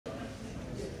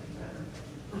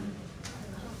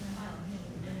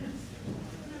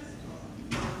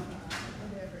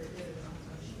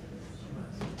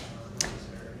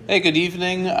Hey, good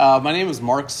evening. My name is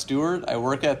Mark Stewart. I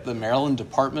work at the Maryland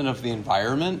Department of the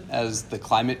Environment as the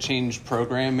Climate Change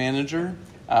Program Manager.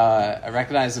 I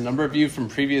recognize a number of you from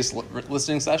previous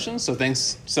listening sessions, so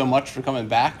thanks so much for coming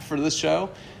back for this show.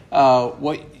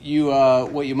 What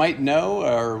you might know,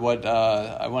 or what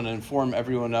I want to inform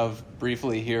everyone of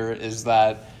briefly here, is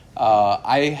that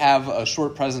I have a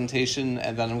short presentation,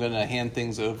 and then I'm going to hand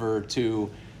things over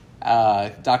to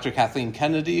Dr. Kathleen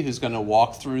Kennedy, who's going to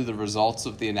walk through the results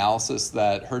of the analysis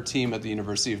that her team at the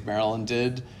University of Maryland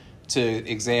did to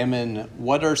examine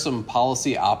what are some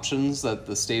policy options that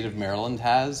the state of Maryland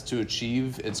has to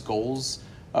achieve its goals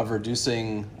of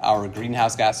reducing our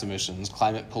greenhouse gas emissions,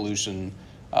 climate pollution,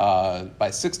 by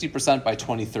 60% by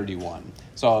 2031.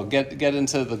 So I'll get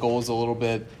into the goals a little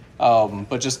bit.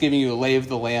 But just giving you a lay of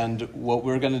the land, what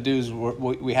we're going to do is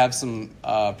we have some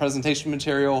presentation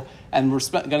material, and we're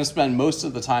going to spend most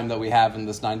of the time that we have in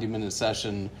this 90-minute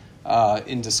session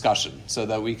in discussion so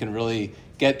that we can really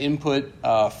get input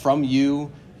from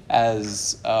you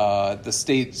as the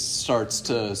state starts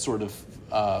to sort of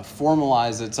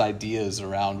formalize its ideas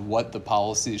around what the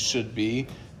policies should be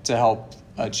to help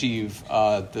achieve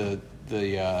the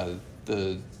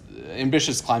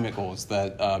ambitious climate goals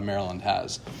that Maryland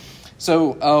has.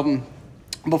 So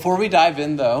before we dive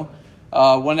in, though,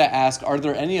 I want to ask, are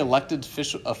there any elected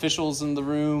officials in the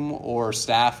room or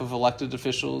staff of elected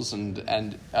officials?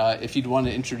 And if you'd want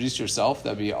to introduce yourself,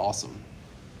 that'd be awesome.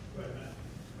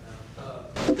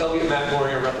 Delegate Matt Moore,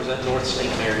 I represent North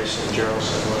St. Mary's and Gerald.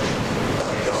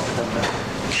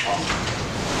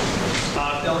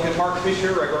 Delegate Mark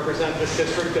Fisher, I represent this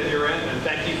district that you're in, and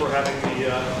thank you for having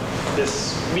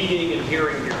this meeting and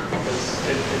hearing here, because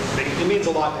it means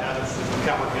a lot to have us in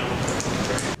Calvert County.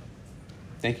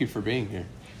 Thank you for being here.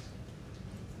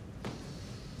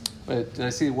 Wait, did I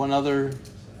see one other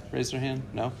raise their hand?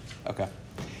 No? Okay.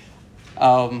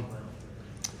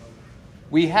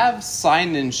 We have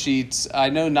sign-in sheets. I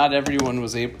know not everyone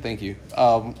was able. Thank you.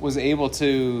 Was able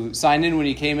to sign in when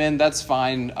you came in. That's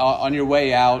fine. On your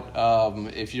way out,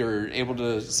 if you're able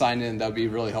to sign in, that would be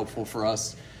really helpful for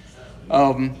us.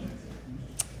 And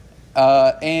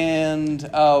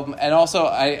also,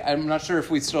 I'm not sure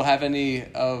if we still have any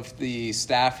of the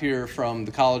staff here from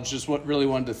the college. Just really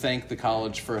wanted to thank the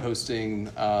college for hosting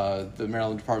the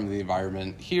Maryland Department of the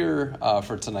Environment here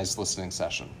for tonight's listening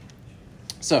session.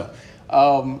 So.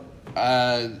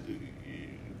 The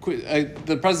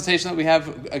presentation that we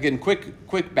have, again,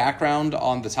 quick background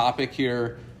on the topic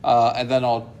here, and then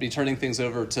I'll be turning things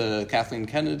over to Kathleen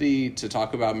Kennedy to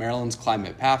talk about Maryland's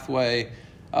climate pathway.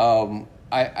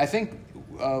 I think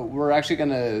we're actually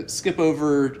going to skip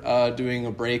over doing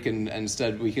a break, and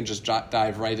instead we can just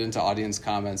dive right into audience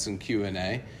comments and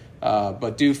Q&A.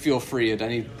 But do feel free at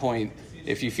any point,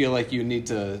 if you feel like you need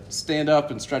to stand up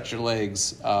and stretch your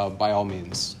legs, by all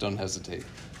means, don't hesitate.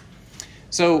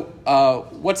 So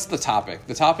what's the topic?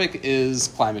 The topic is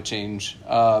climate change.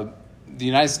 The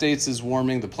United States is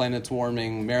warming, the planet's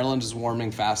warming, Maryland is warming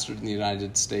faster than the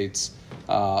United States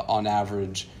on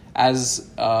average. As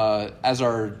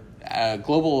our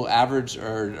global average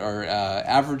or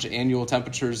average annual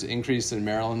temperatures increase in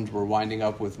Maryland, we're winding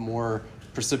up with more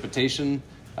precipitation.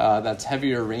 That's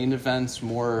heavier rain events,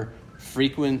 more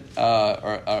frequent,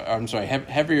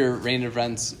 heavier rain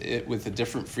events with a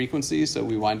different frequency. So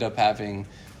we wind up having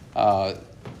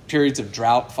periods of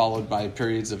drought followed by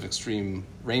periods of extreme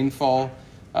rainfall.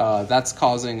 That's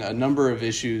causing a number of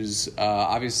issues.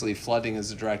 Obviously, flooding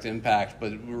is a direct impact,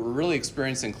 but we're really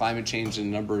experiencing climate change in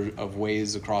a number of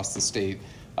ways across the state.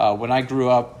 When I grew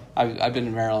up, I've been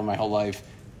in Maryland my whole life.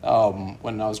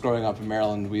 When I was growing up in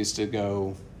Maryland, we used to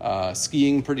go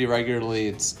skiing pretty regularly.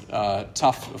 It's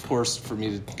tough, of course, for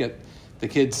me to get the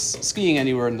kids skiing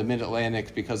anywhere in the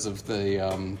Mid-Atlantic because of the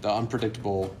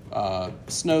unpredictable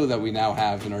snow that we now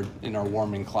have in our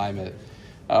warming climate.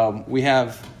 We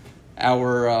have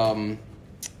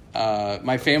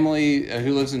my family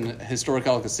who lives in historic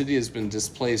Ellicott City has been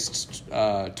displaced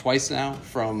twice now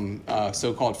from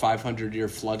so-called 500-year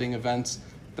flooding events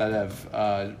that have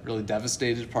really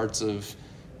devastated parts of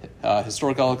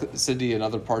historic Ellicott City and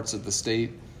other parts of the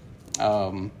state.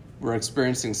 We're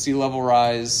experiencing sea level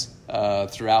rise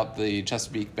throughout the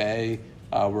Chesapeake Bay.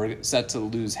 We're set to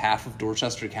lose half of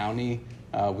Dorchester County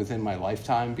within my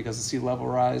lifetime because of sea level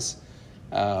rise.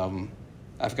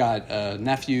 I've got a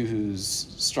nephew who's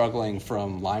struggling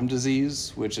from Lyme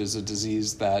disease, which is a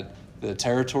disease that the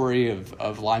territory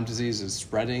of Lyme disease is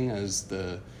spreading as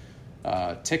the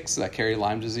ticks that carry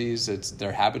Lyme disease,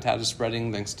 their habitat is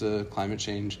spreading thanks to climate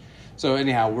change. So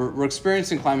anyhow, we're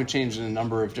experiencing climate change in a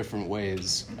number of different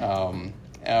ways,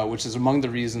 which is among the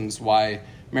reasons why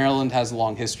Maryland has a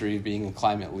long history of being a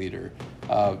climate leader.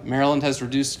 Maryland has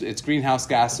reduced its greenhouse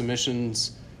gas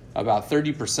emissions about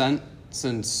 30%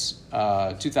 since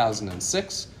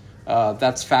 2006.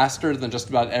 That's faster than just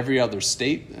about every other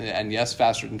state, and yes,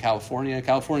 faster than California.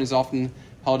 California is often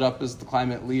held up as the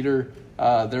climate leader.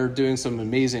 They're doing some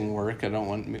amazing work. I don't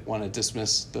want to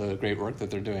dismiss the great work that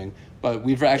they're doing, but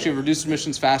we've actually reduced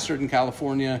emissions faster than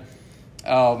California,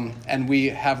 and we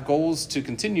have goals to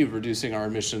continue reducing our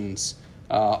emissions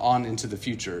on into the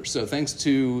future. So thanks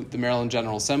to the Maryland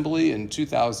General Assembly in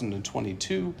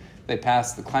 2022, they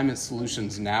passed the Climate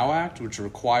Solutions Now Act, which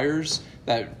requires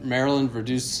that Maryland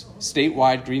reduce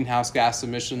statewide greenhouse gas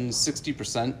emissions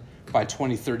 60% by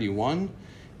 2031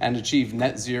 and achieve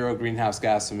net zero greenhouse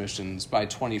gas emissions by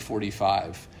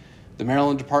 2045. The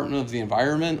Maryland Department of the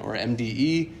Environment, or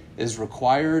MDE, is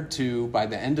required to, by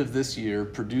the end of this year,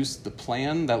 produce the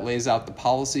plan that lays out the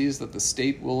policies that the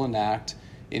state will enact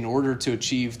in order to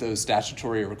achieve those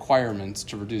statutory requirements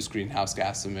to reduce greenhouse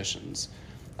gas emissions.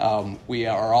 We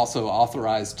are also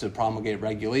authorized to promulgate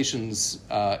regulations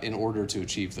in order to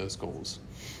achieve those goals.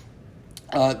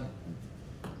 A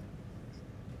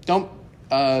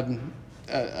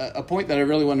point that I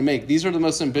really want to make, these are the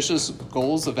most ambitious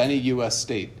goals of any U.S.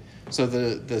 state. So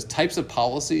the types of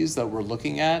policies that we're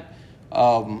looking at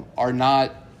are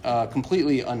not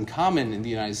completely uncommon in the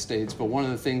United States, but one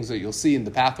of the things that you'll see in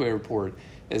the Pathway Report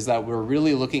is that we're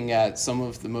really looking at some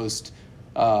of the most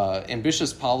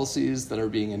ambitious policies that are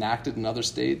being enacted in other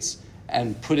states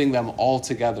and putting them all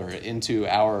together into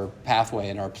our pathway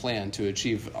and our plan to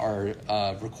achieve our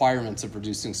requirements of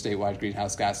reducing statewide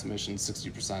greenhouse gas emissions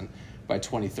 60% by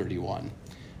 2031.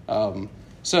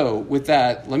 So with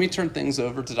that, let me turn things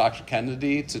over to Dr.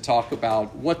 Kennedy to talk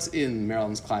about what's in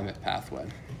Maryland's climate pathway.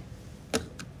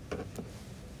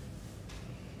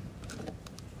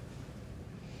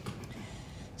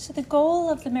 So the goal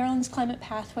of the Maryland's Climate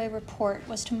Pathway Report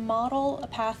was to model a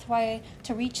pathway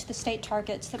to reach the state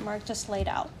targets that Mark just laid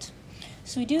out.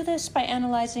 So we do this by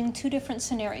analyzing two different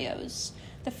scenarios.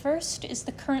 The first is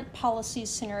the current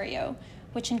policies scenario,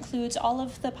 which includes all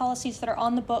of the policies that are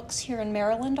on the books here in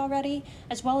Maryland already,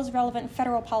 as well as relevant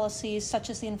federal policies such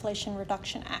as the Inflation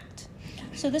Reduction Act.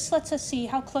 So this lets us see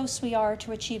how close we are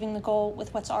to achieving the goal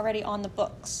with what's already on the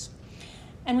books.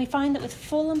 And we find that with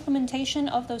full implementation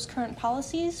of those current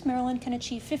policies, Maryland can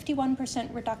achieve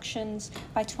 51% reductions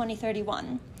by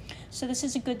 2031. So this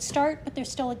is a good start, but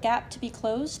there's still a gap to be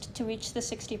closed to reach the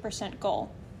 60%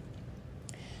 goal.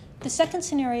 The second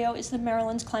scenario is the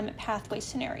Maryland's Climate Pathway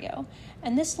scenario,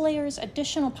 and this layers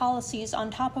additional policies on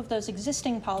top of those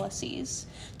existing policies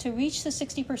to reach the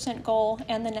 60% goal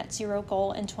and the net zero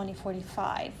goal in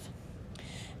 2045.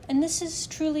 And this is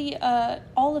truly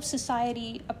all of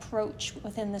society approach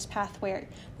within this pathway,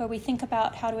 where we think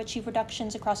about how to achieve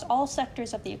reductions across all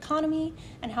sectors of the economy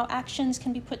and how actions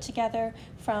can be put together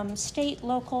from state,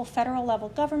 local, federal level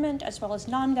government, as well as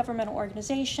non-governmental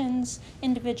organizations,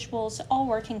 individuals, all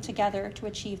working together to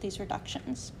achieve these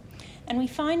reductions. And we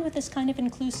find with this kind of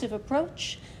inclusive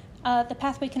approach, the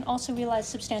pathway can also realize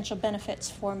substantial benefits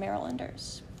for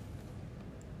Marylanders.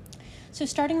 So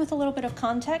starting with a little bit of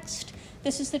context,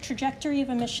 this is the trajectory of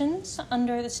emissions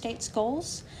under the state's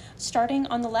goals, starting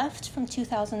on the left from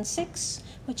 2006,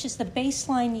 which is the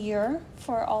baseline year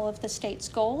for all of the state's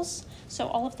goals. So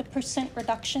all of the percent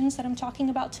reductions that I'm talking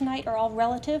about tonight are all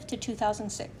relative to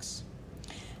 2006.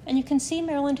 And you can see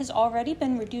Maryland has already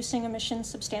been reducing emissions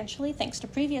substantially thanks to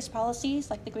previous policies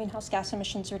like the Greenhouse Gas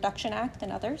Emissions Reduction Act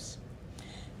and others.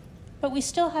 But we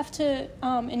still have to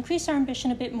increase our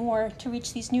ambition a bit more to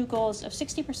reach these new goals of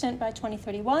 60% by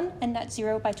 2031 and net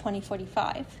zero by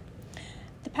 2045.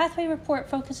 The Pathway Report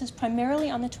focuses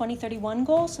primarily on the 2031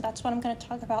 goal, so that's what I'm going to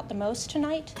talk about the most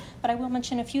tonight, but I will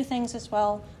mention a few things as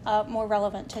well more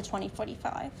relevant to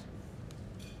 2045.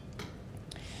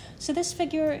 So this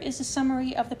figure is a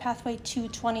summary of the pathway to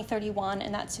 2031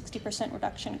 and that 60%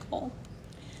 reduction goal.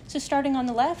 So starting on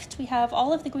the left, we have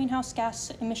all of the greenhouse gas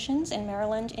emissions in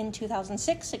Maryland in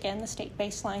 2006, again, the state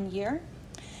baseline year.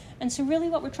 And so really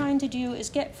what we're trying to do is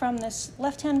get from this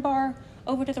left-hand bar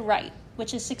over to the right,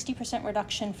 which is 60%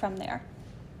 reduction from there.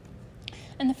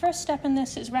 And the first step in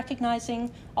this is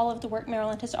recognizing all of the work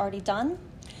Maryland has already done.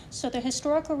 So the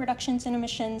historical reductions in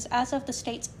emissions as of the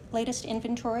state's latest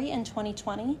inventory in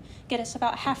 2020 get us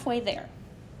about halfway there.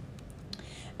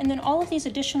 And then all of these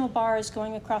additional bars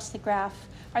going across the graph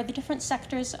are the different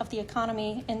sectors of the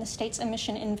economy in the state's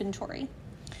emission inventory.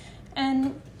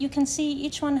 And you can see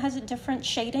each one has a different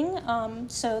shading.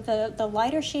 So the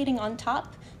lighter shading on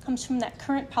top comes from that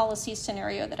current policy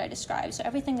scenario that I described, so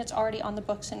everything that's already on the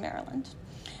books in Maryland.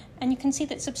 And you can see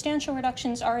that substantial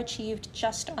reductions are achieved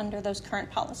just under those current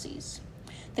policies.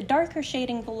 The darker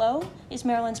shading below is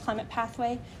Maryland's climate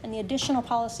pathway and the additional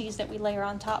policies that we layer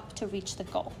on top to reach the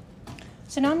goal.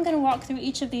 So now I'm going to walk through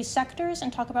each of these sectors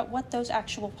and talk about what those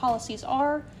actual policies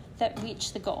are that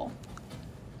reach the goal.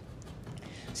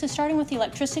 So starting with the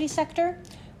electricity sector,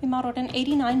 we modeled an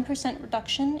 89%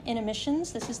 reduction in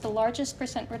emissions. This is the largest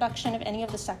percent reduction of any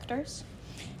of the sectors.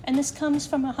 And this comes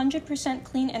from 100%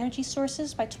 clean energy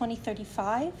sources by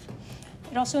 2035.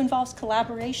 It also involves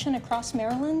collaboration across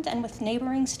Maryland and with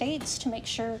neighboring states to make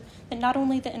sure that not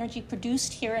only the energy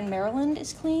produced here in Maryland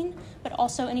is clean, but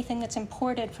also anything that's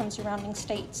imported from surrounding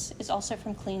states is also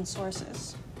from clean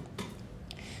sources.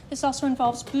 This also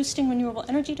involves boosting renewable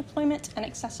energy deployment and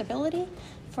accessibility,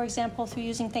 for example, through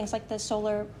using things like the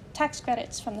solar tax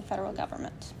credits from the federal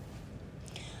government.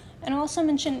 And I'll also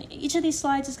mention each of these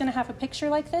slides is going to have a picture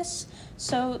like this.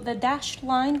 So the dashed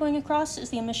line going across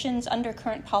is the emissions under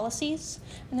current policies,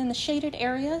 and then the shaded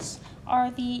areas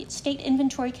are the state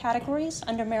inventory categories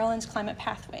under Maryland's climate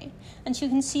pathway. And so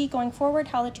you can see going forward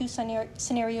how the two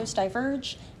scenarios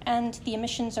diverge, and the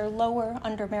emissions are lower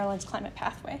under Maryland's climate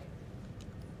pathway.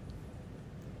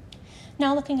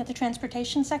 Now looking at the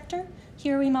transportation sector,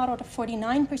 here we modeled a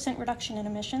 49% reduction in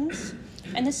emissions,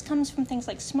 and this comes from things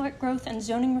like smart growth and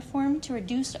zoning reform to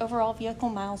reduce overall vehicle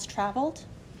miles traveled.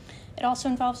 It also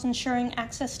involves ensuring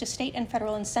access to state and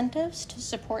federal incentives to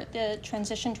support the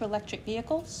transition to electric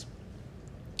vehicles.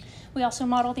 We also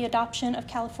model the adoption of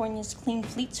California's Clean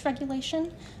Fleets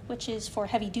regulation, which is for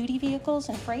heavy-duty vehicles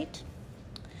and freight.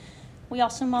 We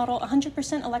also model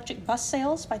 100% electric bus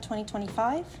sales by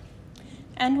 2025.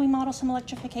 And we model some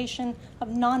electrification of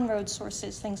non-road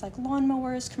sources, things like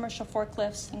lawnmowers, commercial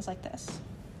forklifts, things like this.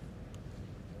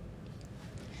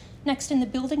 Next, in the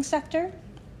building sector,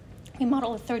 we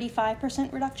model a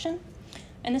 35% reduction,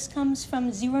 and this comes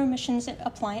from zero emissions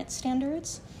appliance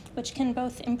standards, which can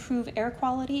both improve air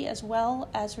quality as well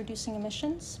as reducing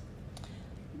emissions.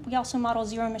 We also model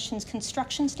zero emissions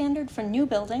construction standard for new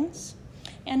buildings,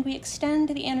 and we extend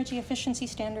the energy efficiency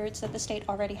standards that the state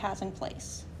already has in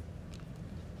place.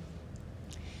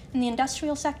 In the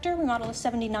industrial sector, we model a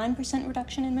 79%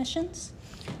 reduction in emissions.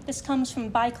 This comes from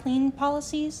buy clean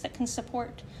policies that can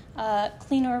support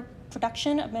cleaner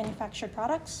production of manufactured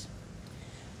products.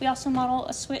 We also model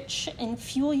a switch in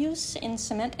fuel use in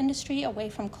cement industry away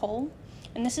from coal.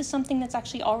 And this is something that's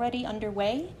actually already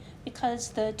underway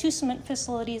because the two cement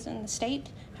facilities in the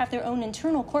state have their own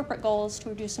internal corporate goals to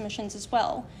reduce emissions as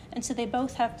well. And so they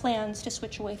both have plans to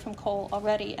switch away from coal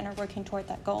already and are working toward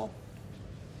that goal.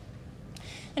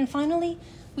 And finally,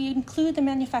 we include the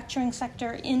manufacturing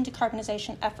sector in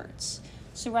decarbonization efforts.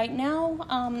 So right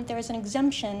now, there is an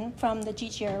exemption from the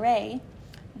GGRA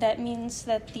that means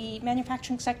that the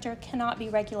manufacturing sector cannot be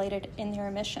regulated in their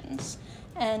emissions.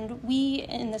 And we,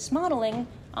 in this modeling,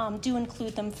 do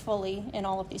include them fully in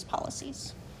all of these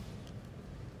policies.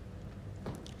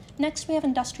 Next, we have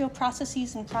industrial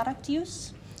processes and product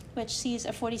use, which sees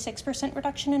a 46%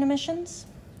 reduction in emissions.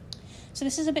 So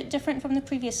this is a bit different from the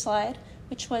previous slide,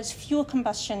 which was fuel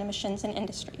combustion emissions in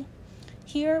industry.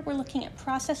 Here, we're looking at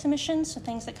process emissions, so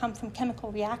things that come from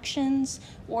chemical reactions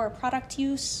or product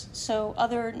use, so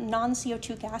other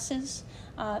non-CO2 gases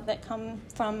that come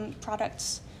from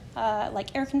products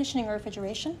like air conditioning or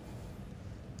refrigeration.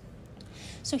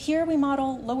 So here we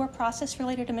model lower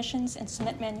process-related emissions in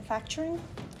cement manufacturing.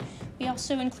 We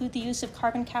also include the use of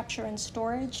carbon capture and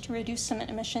storage to reduce cement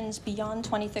emissions beyond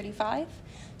 2035.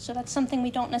 So that's something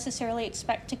we don't necessarily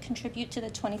expect to contribute to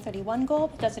the 2031 goal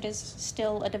because it is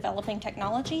still a developing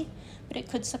technology, but it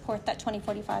could support that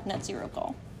 2045 net zero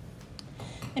goal.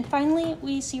 And finally,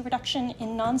 we see a reduction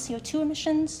in non-CO2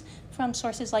 emissions from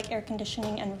sources like air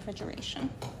conditioning and refrigeration.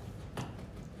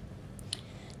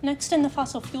 Next, in the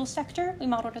fossil fuel sector, we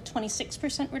modeled a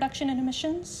 26% reduction in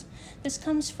emissions. This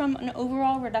comes from an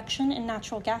overall reduction in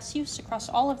natural gas use across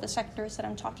all of the sectors that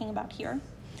I'm talking about here,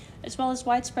 as well as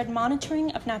widespread monitoring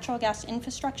of natural gas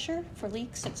infrastructure for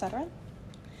leaks, etc.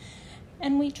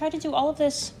 And we try to do all of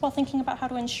this while thinking about how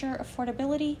to ensure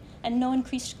affordability and no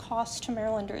increased costs to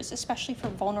Marylanders, especially for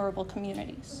vulnerable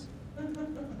communities.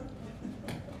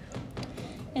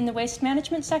 In the waste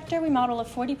management sector, we model a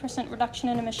 40% reduction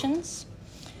in emissions.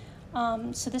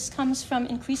 So this comes from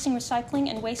increasing recycling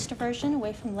and waste diversion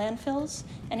away from landfills,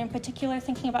 and in particular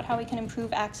thinking about how we can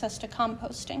improve access to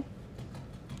composting.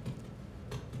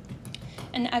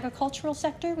 In the agricultural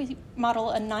sector, we model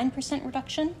a 9%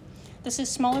 reduction. This is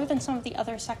smaller than some of the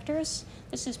other sectors.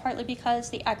 This is partly because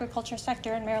the agriculture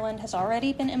sector in Maryland has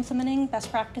already been implementing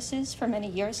best practices for many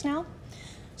years now.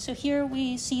 So here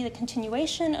we see the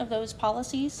continuation of those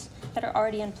policies that are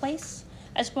already in place,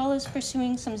 as well as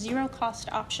pursuing some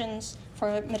zero-cost options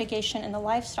for mitigation in the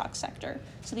livestock sector.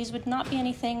 So these would not be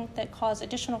anything that cause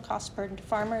additional cost burden to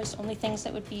farmers, only things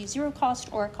that would be zero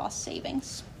cost or cost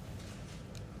savings.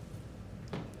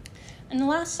 And the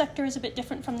last sector is a bit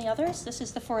different from the others. This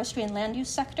is the forestry and land use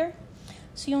sector.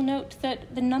 So you'll note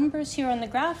that the numbers here on the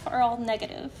graph are all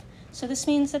negative. So this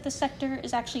means that the sector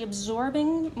is actually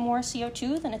absorbing more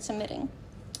CO2 than it's emitting.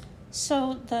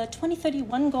 So the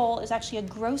 2031 goal is actually a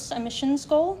gross emissions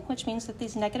goal, which means that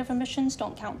these negative emissions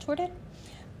don't count toward it.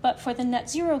 But for the net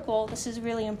zero goal, this is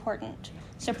really important.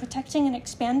 So protecting and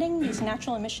expanding these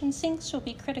natural emission sinks will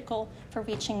be critical for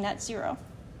reaching net zero.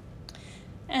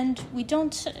 And we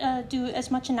don't do as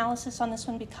much analysis on this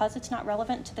one because it's not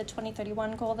relevant to the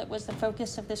 2031 goal that was the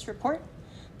focus of this report,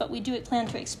 but we do plan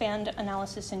to expand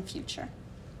analysis in future.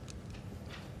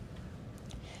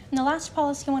 And the last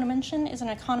policy I want to mention is an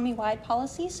economy-wide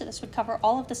policy, so this would cover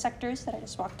all of the sectors that I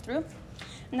just walked through.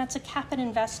 And that's a cap and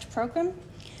invest program,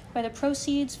 where the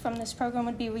proceeds from this program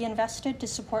would be reinvested to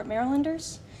support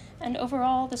Marylanders. And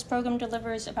overall, this program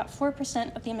delivers about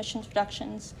 4% of the emissions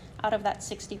reductions out of that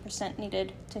 60%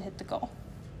 needed to hit the goal.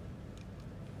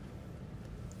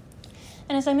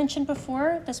 And as I mentioned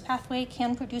before, this pathway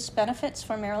can produce benefits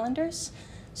for Marylanders.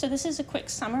 So this is a quick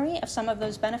summary of some of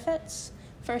those benefits.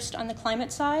 First, on the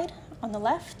climate side, on the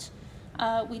left,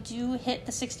 we do hit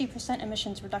the 60%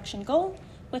 emissions reduction goal,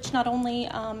 which not only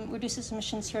reduces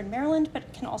emissions here in Maryland,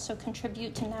 but can also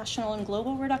contribute to national and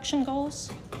global reduction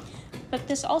goals. But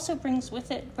this also brings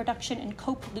with it reduction in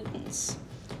co-pollutants.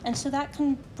 And so that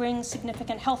can bring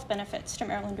significant health benefits to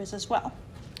Marylanders as well.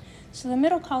 So the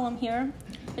middle column here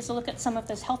is a look at some of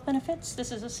those health benefits.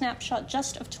 This is a snapshot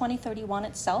just of 2031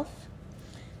 itself.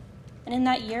 And in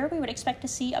that year, we would expect to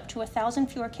see up to 1,000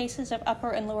 fewer cases of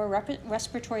upper and lower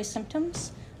respiratory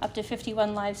symptoms, up to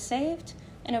 51 lives saved,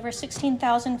 and over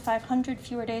 16,500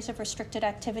 fewer days of restricted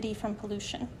activity from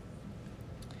pollution.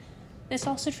 This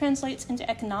also translates into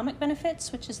economic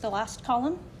benefits, which is the last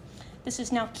column. This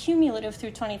is now cumulative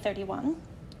through 2031.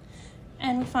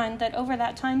 And we find that over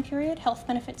that time period, health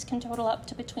benefits can total up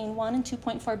to between $1 and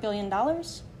 $2.4 billion.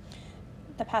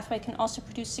 The pathway can also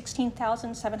produce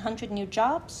 16,700 new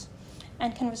jobs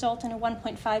and can result in a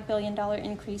 $1.5 billion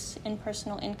increase in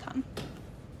personal income.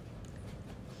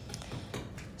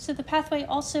 So the pathway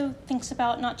also thinks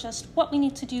about not just what we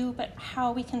need to do, but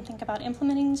how we can think about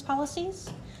implementing these policies.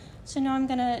 So now I'm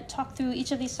going to talk through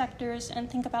each of these sectors and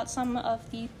think about some of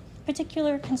the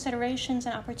particular considerations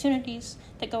and opportunities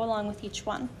that go along with each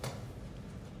one.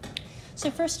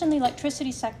 So first, in the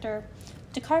electricity sector,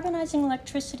 decarbonizing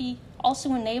electricity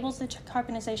also enables the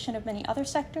decarbonization of many other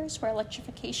sectors where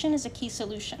electrification is a key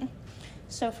solution.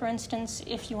 So for instance,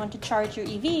 if you want to charge your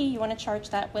EV, you want to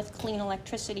charge that with clean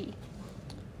electricity.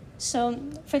 So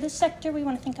for this sector, we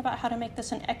want to think about how to make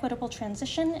this an equitable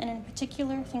transition, and in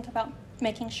particular, think about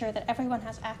making sure that everyone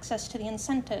has access to the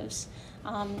incentives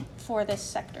for this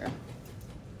sector.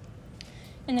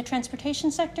 In the transportation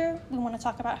sector, we want to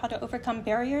talk about how to overcome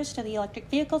barriers to the electric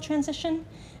vehicle transition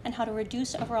and how to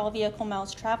reduce overall vehicle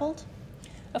miles traveled.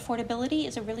 Affordability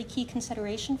is a really key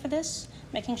consideration for this,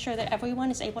 making sure that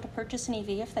everyone is able to purchase an EV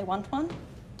if they want one.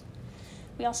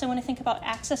 We also want to think about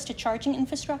access to charging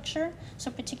infrastructure, so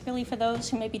particularly for those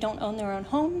who maybe don't own their own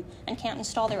home and can't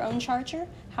install their own charger,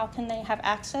 how can they have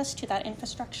access to that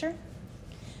infrastructure?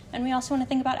 And we also want to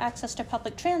think about access to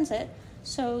public transit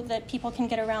so that people can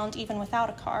get around even without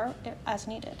a car as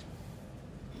needed.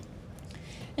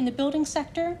 In the building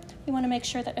sector, we want to make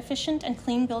sure that efficient and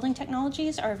clean building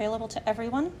technologies are available to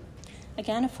everyone.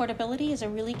 Again, affordability is a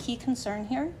really key concern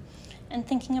here, and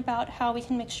thinking about how we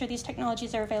can make sure these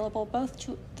technologies are available both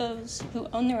to those who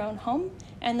own their own home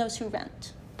and those who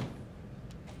rent.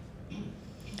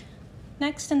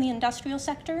 Next, in the industrial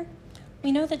sector,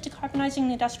 we know that decarbonizing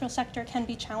the industrial sector can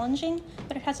be challenging,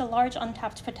 but it has a large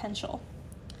untapped potential.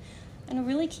 And a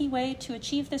really key way to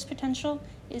achieve this potential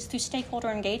is through stakeholder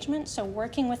engagement, so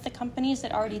working with the companies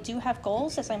that already do have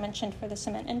goals, as I mentioned for the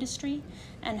cement industry,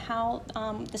 and how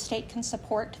the state can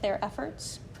support their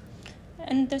efforts.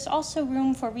 And there's also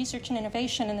room for research and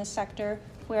innovation in this sector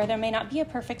where there may not be a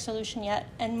perfect solution yet,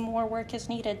 and more work is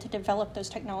needed to develop those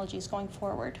technologies going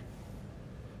forward.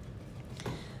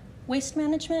 Waste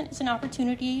management is an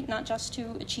opportunity not just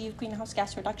to achieve greenhouse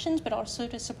gas reductions, but also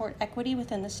to support equity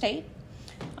within the state.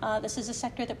 This is a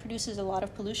sector that produces a lot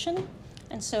of pollution,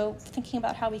 and so thinking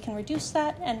about how we can reduce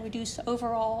that and reduce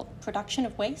overall production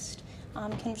of waste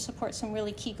can support some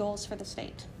really key goals for the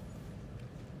state.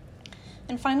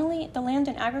 And finally, the land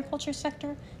and agriculture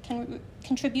sector can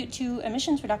contribute to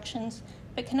emissions reductions,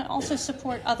 but can also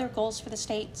support other goals for the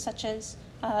state, such as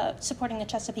supporting the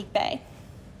Chesapeake Bay.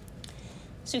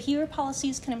 So HERE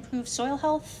policies can improve soil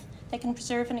health, they can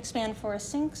preserve and expand forest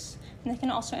sinks, and they can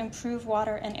also improve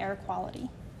water and air quality.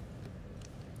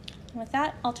 And with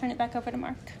that, I'll turn it back over to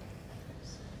Mark.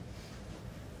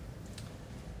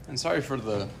 And sorry for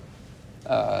the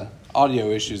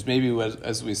audio issues. Maybe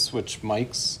as we switch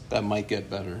mics, that might get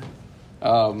better.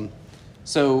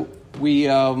 So we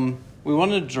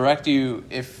want to direct you,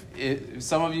 if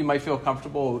some of you might feel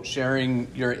comfortable sharing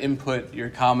your input, your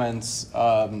comments,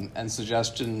 and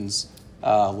suggestions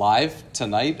live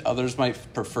tonight. Others might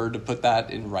prefer to put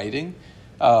that in writing,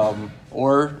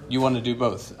 or you want to do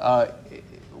both.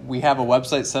 We have a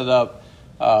website set up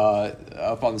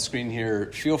on the screen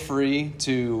here. Feel free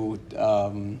to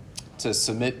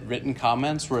submit written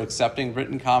comments. We're accepting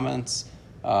written comments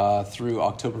through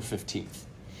October 15th.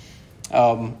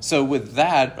 So with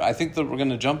that, I think that we're going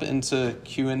to jump into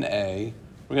Q&A.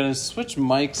 We're going to switch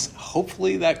mics.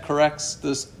 Hopefully that corrects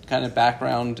this kind of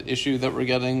background issue that we're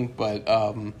getting, but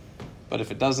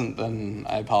if it doesn't, then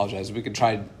I apologize. We could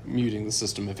try muting the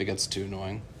system if it gets too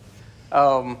annoying.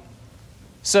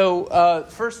 So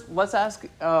first, let's ask.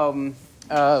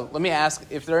 Let me ask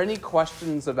if there are any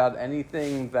questions about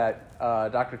anything that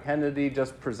Dr. Kennedy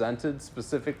just presented,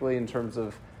 specifically in terms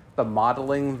of the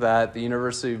modeling that the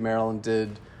University of Maryland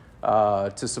did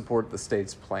to support the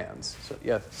state's plans. So,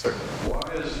 yes, sir.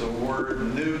 Why does the word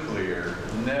nuclear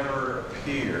never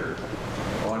appear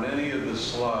on any of the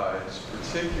slides,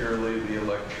 particularly the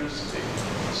electricity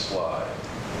slide?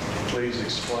 Please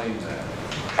explain that.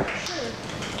 Sure.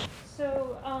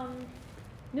 So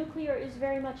nuclear is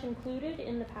very much included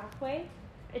in the pathway.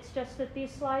 It's just that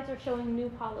these slides are showing new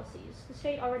policies. The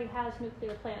state already has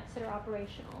nuclear plants that are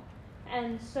operational.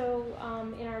 And so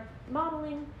in our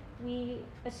modeling, we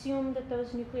assume that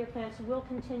those nuclear plants will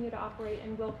continue to operate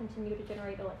and will continue to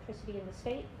generate electricity in the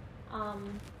state.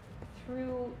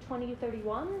 Through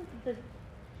 2031, the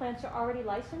plants are already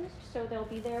licensed, so they'll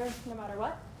be there no matter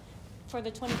what. For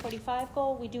the 2045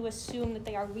 goal, we do assume that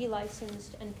they are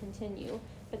relicensed and continue,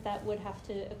 but that would have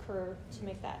to occur to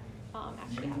make that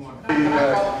actually happen. Can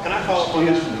I follow up on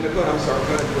that? Go ahead, I'm sorry.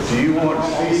 Go ahead. Do you want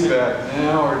feedback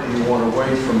now, or do you want to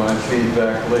wait for my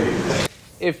feedback later?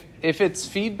 If it's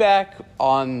feedback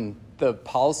on the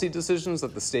policy decisions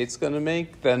that the state's going to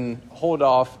make, then hold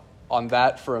off on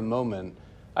that for a moment.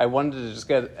 I wanted to just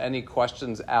get any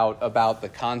questions out about the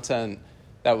content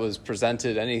that was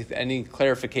presented, any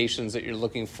clarifications that you're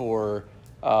looking for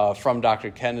from Dr.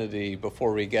 Kennedy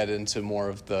before we get into more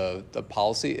of the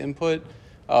policy input.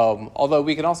 Although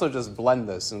we can also just blend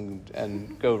this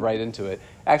and go right into it.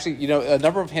 Actually, a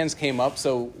number of hands came up,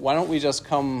 so why don't we just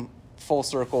come full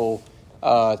circle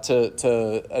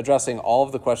to addressing all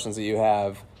of the questions that you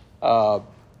have,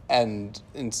 and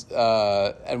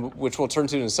which we'll turn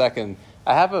to in a second.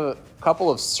 I have a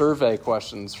couple of survey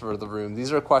questions for the room.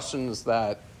 These are questions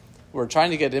that we're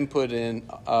trying to get input in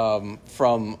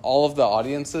from all of the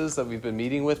audiences that we've been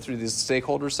meeting with through these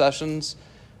stakeholder sessions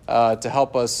to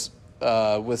help us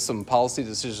with some policy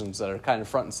decisions that are kind of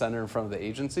front and center in front of the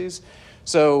agencies.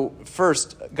 So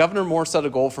first, Governor Moore set a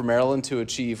goal for Maryland to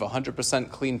achieve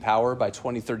 100% clean power by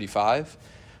 2035.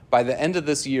 By the end of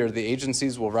this year, the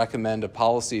agencies will recommend a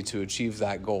policy to achieve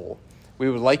that goal. We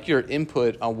would like your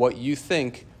input on what you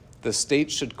think the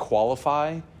state should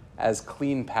qualify as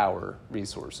clean power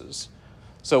resources.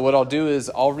 So what I'll do is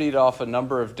I'll read off a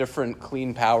number of different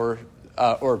clean power,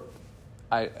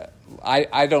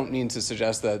 I don't mean to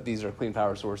suggest that these are clean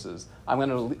power sources. I'm going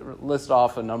to list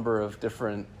off a number of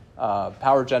different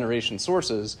power generation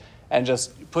sources, and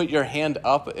just put your hand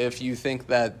up if you think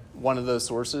that one of those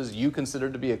sources you consider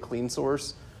to be a clean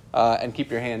source, and keep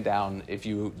your hand down if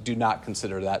you do not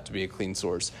consider that to be a clean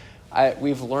source.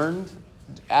 We've learned,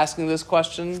 asking this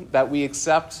question, that we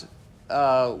accept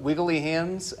wiggly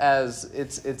hands as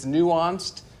it's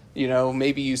nuanced.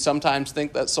 Maybe you sometimes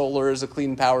think that solar is a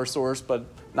clean power source, but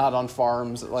not on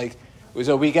farms.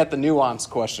 So we get the nuanced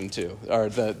question too, or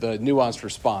the nuanced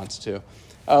response too.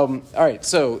 All right,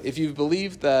 so if you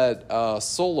believe that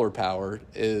solar power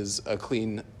is a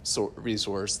clean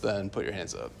resource, then put your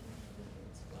hands up.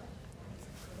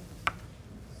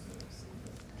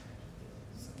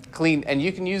 Clean, and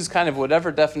you can use kind of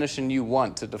whatever definition you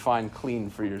want to define clean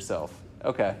for yourself.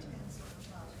 Okay.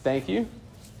 Thank you.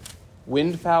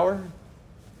 Wind power.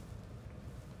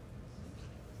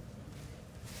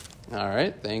 All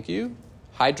right, thank you.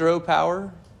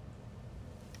 Hydropower.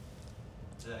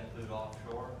 Does that include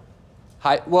offshore?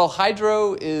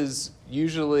 Hydro is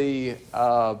usually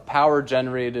power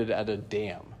generated at a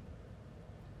dam.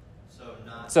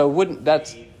 So wouldn't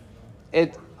that's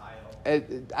it?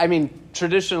 I mean,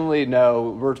 traditionally,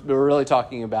 no. We're really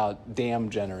talking about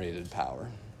dam generated power.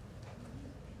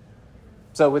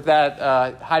 So with that,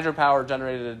 hydropower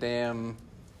generated a dam.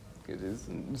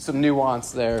 Some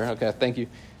nuance there. Okay, thank you.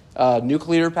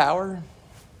 Nuclear power.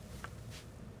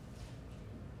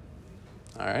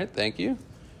 All right, thank you.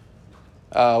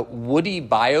 Woody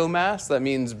biomass. That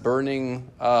means burning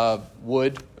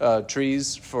wood,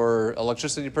 trees for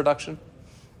electricity production.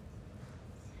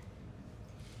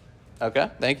 Okay,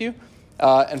 thank you.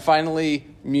 And finally,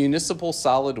 municipal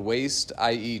solid waste,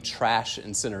 i.e. trash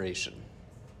incineration.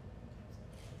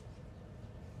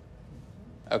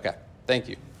 Okay, thank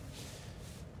you.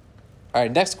 All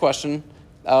right, next question.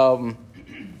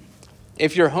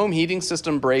 If your home heating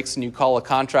system breaks and you call a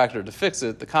contractor to fix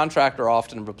it, the contractor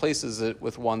often replaces it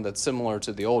with one that's similar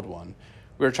to the old one.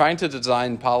 We're trying to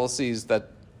design policies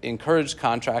that encourage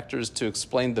contractors to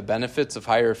explain the benefits of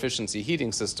higher efficiency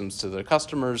heating systems to their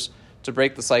customers, to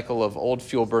break the cycle of old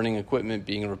fuel burning equipment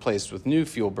being replaced with new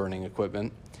fuel burning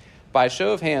equipment. By a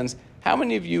show of hands, how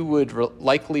many of you would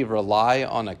likely rely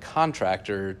on a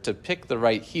contractor to pick the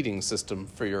right heating system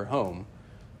for your home?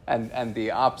 And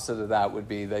the opposite of that would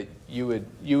be that you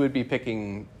would be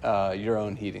picking your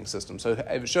own heating system. So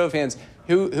a show of hands,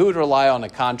 who would rely on a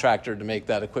contractor to make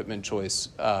that equipment choice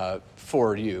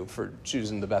for you, for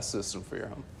choosing the best system for your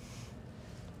home?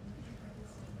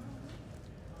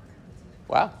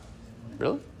 Wow.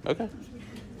 Really? Okay.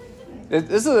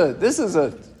 This is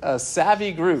a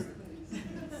savvy group.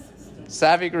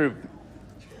 Savvy group.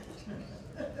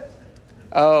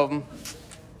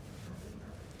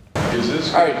 Is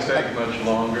this going to take much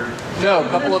longer? No, a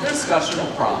couple of discussion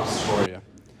prompts for you.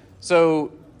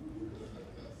 So,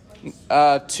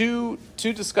 two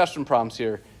discussion prompts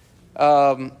here.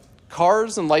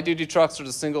 Cars and light-duty trucks are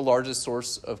the single largest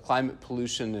source of climate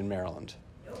pollution in Maryland.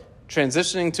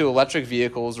 Transitioning to electric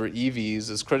vehicles, or EVs,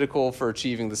 is critical for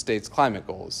achieving the state's climate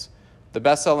goals. The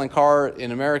best-selling car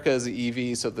in America is an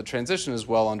EV, so the transition is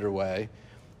well underway.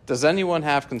 Does anyone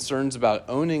have concerns about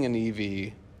owning an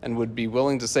EV and would be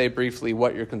willing to say briefly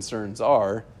what your concerns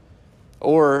are?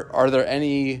 Or are there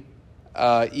any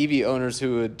EV owners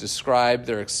who would describe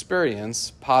their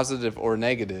experience, positive or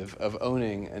negative, of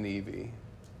owning an EV?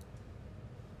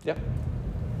 Yep.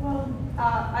 Well,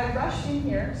 I rushed in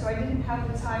here, so I didn't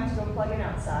have the time to go plug in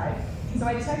outside. So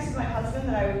I texted my husband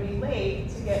that I would be late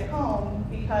to get home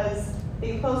because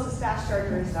the closest fast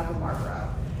charger is in Upper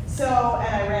Marlboro. So,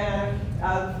 and I ran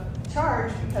out of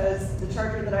charge because the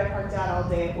charger that I parked out all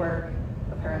day at work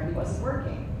apparently wasn't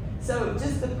working. So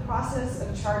just the process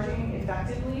of charging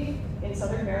effectively in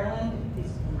Southern Maryland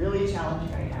is really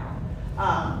challenging right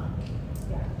now.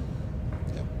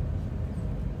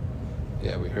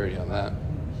 Yeah, we heard you on that.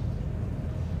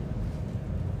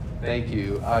 Thank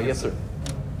you. Yes, sir.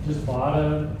 Just bought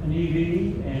an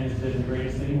EV and it's been the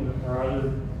greatest thing. Our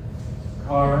other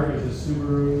car is a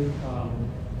Subaru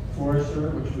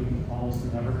Forester, which we almost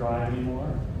never drive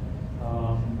anymore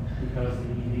because the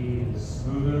EV is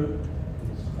smoother,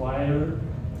 it's quieter.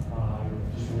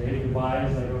 Just wave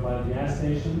goodbyes as I go by the gas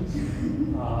stations.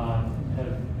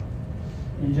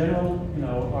 In general, you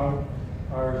know,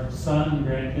 our son and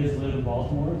grandkids live in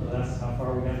Baltimore, so that's how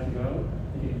far we have to go.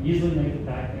 They can easily make it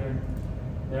back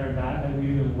there and back. And we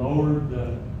even lowered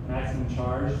the maximum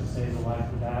charge to save the life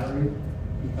of the battery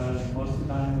because most of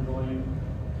the time we're going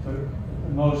to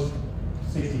at most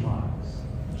 60 miles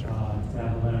to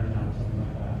have the Leonard down, something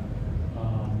like that.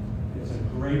 It's a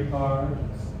great car,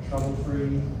 it's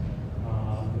trouble-free,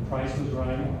 the price was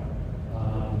right,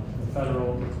 the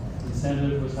federal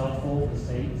incentive was helpful, the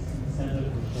state's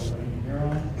incentive was still waiting to hear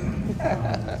on.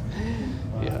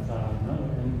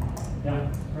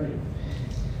 Great.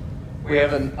 We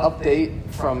have an update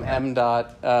from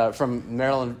MDOT, from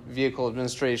Maryland Vehicle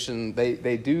Administration.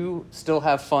 They do still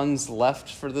have funds left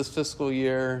for this fiscal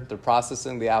year. They're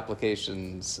processing the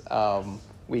applications.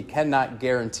 We cannot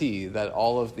guarantee that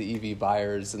all of the EV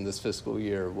buyers in this fiscal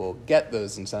year will get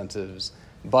those incentives,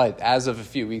 but as of a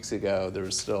few weeks ago, there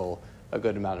was still a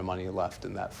good amount of money left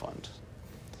in that fund.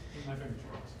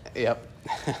 Yep.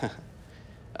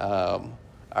 All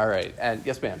right, and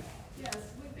yes, ma'am. Yes,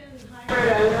 we've been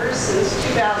hybrid owners since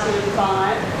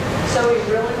 2005, so we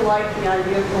really like the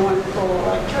idea of going full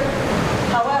electric.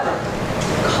 However,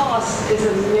 cost is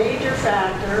a major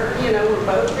factor. You know, we're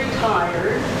both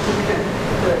retired.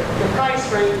 The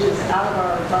price range is out of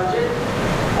our budget.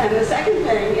 And the second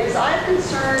thing is I'm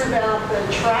concerned about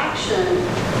the traction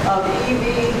of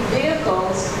EV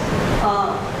vehicles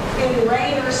in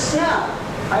rain or snow.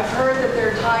 I've heard that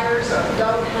their tires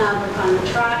don't have the kind of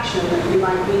traction that you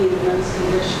might need in those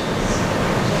conditions.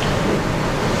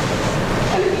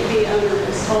 And an EV owner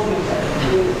has told me that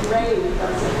in rain it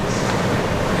doesn't.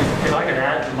 If I could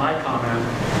add to my comment,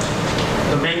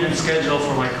 the maintenance schedule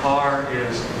for my car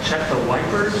is check the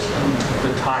wipers and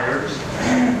the tires.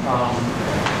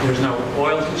 There's no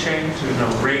oil to change. There's no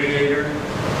radiator.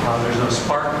 There's no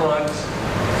spark plugs.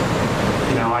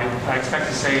 You know, I expect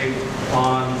to save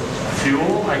on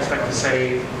fuel. I expect to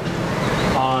save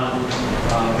on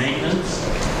maintenance.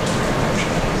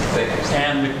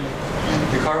 And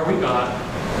the car we got, I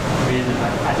mean,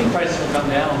 I think prices will come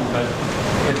down, but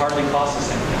it hardly costs us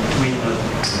anything between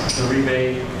the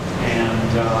rebate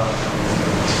and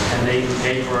they even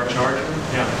pay for our charger.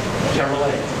 Yeah,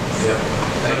 Chevrolet. Yeah.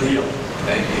 Thank you.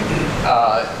 Thank you.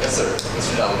 Yes, sir.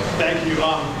 Mr. Dellman. Thank you.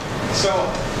 So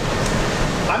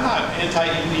I'm not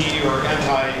anti-EV or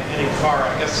anti any car.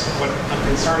 I guess what I'm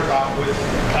concerned about with,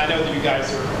 I know that you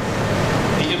guys are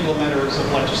the implementers of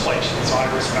legislation, so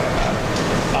I respect that.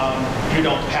 You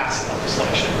don't pass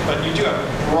legislation, but you do have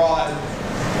broad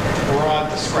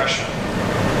discretion.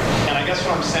 And I guess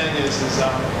what I'm saying is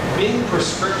being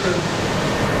prescriptive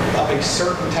of a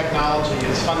certain technology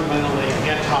is fundamentally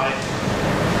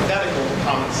antithetical to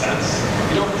common sense.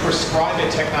 You don't prescribe a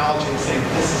technology and say,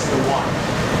 this is the one.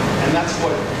 And that's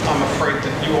what I'm afraid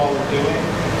that you all are doing.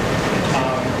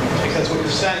 Because what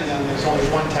you're saying then, there's only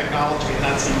one technology, and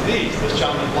that's EV. This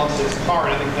gentleman loves his car,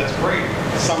 and I think that's great.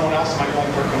 Someone else might go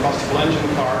for a combustible engine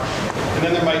car, and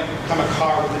then there might come a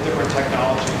car with a different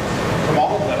technology from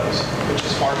all of those, which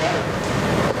is far better.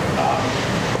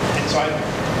 And so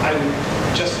I would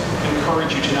just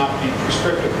encourage you to not be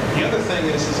prescriptive. The other thing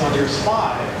is on your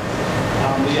slide,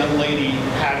 the young lady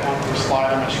had on her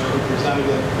slide, I'm not sure who presented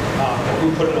it, or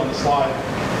who put it on the slide.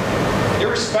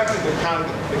 Irrespective of the kind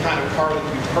of car that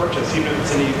you purchase, even if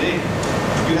it's an EV,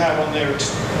 you have on there,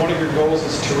 one of your goals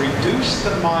is to reduce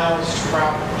the miles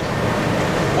traveled.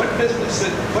 What business is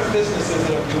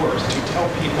it of yours to tell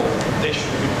people they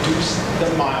should reduce the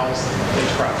miles they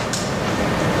travel?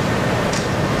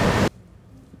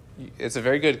 It's a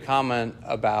very good comment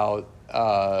about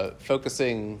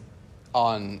focusing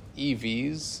on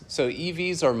EVs. So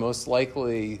EVs are most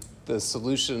likely the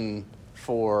solution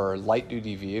for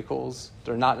light-duty vehicles.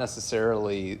 They're not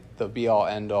necessarily the be-all,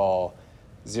 end-all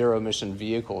zero-emission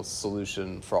vehicle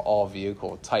solution for all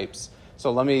vehicle types.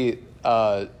 So let me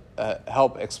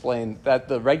help explain that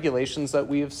the regulations that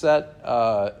we have set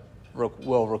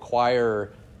will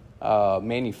require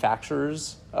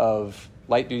manufacturers of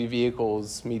light-duty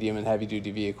vehicles, medium and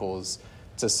heavy-duty vehicles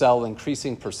to sell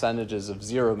increasing percentages of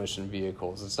zero-emission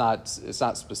vehicles. It's not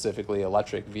specifically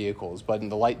electric vehicles, but in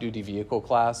the light-duty vehicle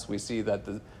class, we see that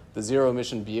the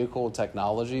zero-emission vehicle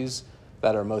technologies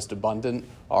that are most abundant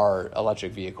are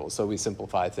electric vehicles. So we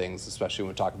simplify things, especially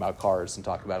when we talk about cars and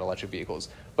talk about electric vehicles.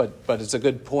 But it's a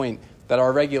good point that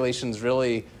our regulations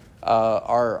really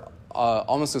are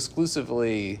almost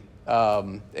exclusively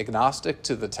agnostic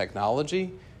to the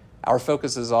technology. Our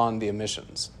focus is on the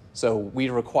emissions. So we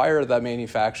require that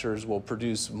manufacturers will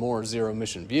produce more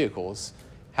zero-emission vehicles.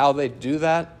 How they do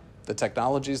that, the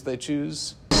technologies they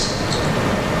choose.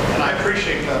 And I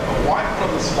appreciate that, but why put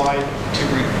on the slide to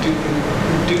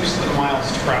reduce the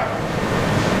miles traveled?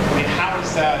 I mean, how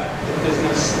is that the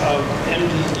business of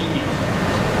MDE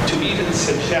to even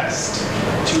suggest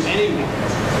to anyone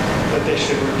that they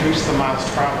should reduce the miles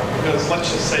traveled? Because let's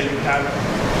just say you have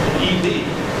an EV,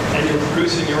 and you're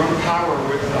producing your own power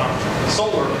with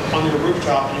solar on your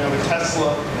rooftop. You have a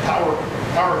Tesla power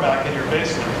back in your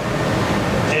basement,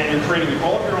 and you're creating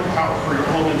all of your own power for your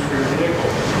home and for your vehicle.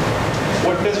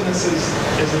 What business is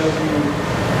it of you?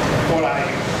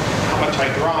 How much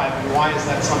I drive, and why is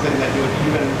that something that you would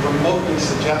even remotely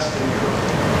suggest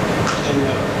in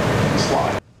the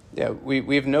slide? Yeah,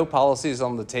 we have no policies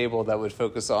on the table that would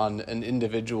focus on an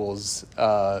individual's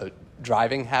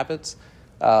driving habits.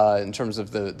 In terms of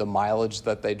the mileage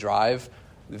that they drive.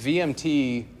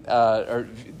 VMT,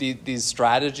 these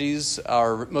strategies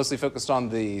are mostly focused on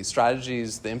the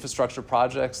strategies, the infrastructure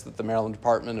projects that the Maryland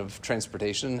Department of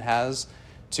Transportation has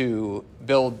to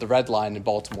build the Red Line in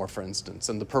Baltimore, for instance,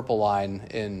 and the Purple Line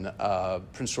in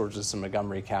Prince George's and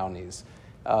Montgomery counties.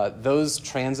 Those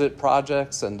transit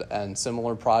projects and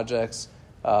similar projects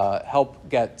help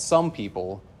get some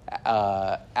people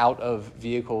out of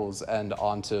vehicles and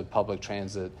onto public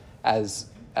transit. As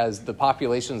the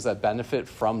populations that benefit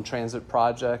from transit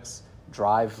projects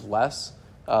drive less,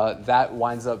 that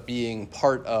winds up being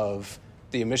part of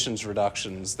the emissions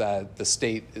reductions that the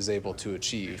state is able to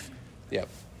achieve. Yep.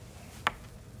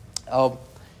 Other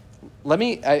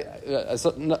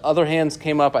hands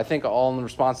came up, I think all in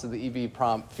response to the EV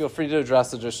prompt. Feel free to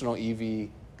address additional EV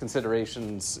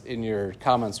considerations in your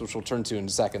comments, which we'll turn to in a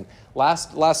second.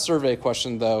 Last survey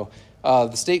question, though.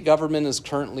 The state government is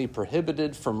currently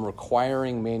prohibited from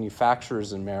requiring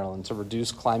manufacturers in Maryland to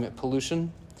reduce climate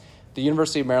pollution. The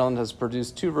University of Maryland has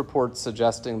produced 2 reports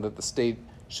suggesting that the state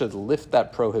should lift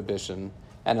that prohibition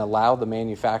and allow the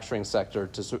manufacturing sector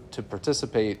to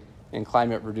participate in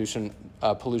climate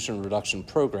pollution reduction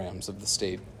programs of the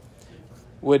state.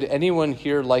 Would anyone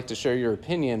here like to share your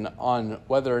opinion on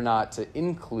whether or not to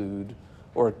include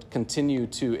or continue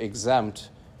to exempt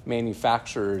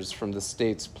manufacturers from the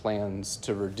state's plans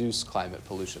to reduce climate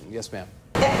pollution? Yes, ma'am.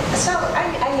 So I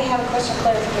have a question of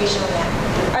clarification on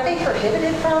that. Are they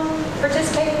prohibited from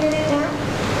participating in it now?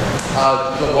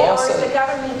 The law or is the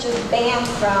government just banned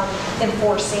from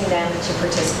enforcing them to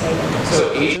participate in it?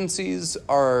 So agencies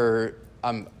are,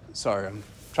 I'm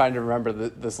trying to remember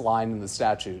this line in the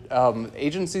statute.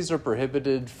 Agencies are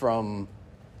prohibited from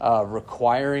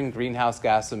requiring greenhouse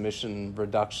gas emission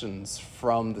reductions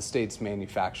from the state's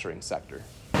manufacturing sector.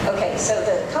 Okay, so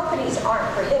the companies aren't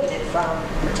prohibited from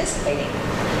participating.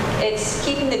 It's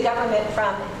keeping the government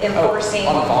from enforcing.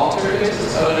 On a voluntary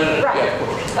basis? Oh, no. Right. Yeah, of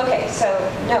course. Okay, so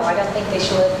no, I don't think they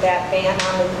should lift that ban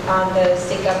on the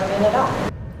state government at all.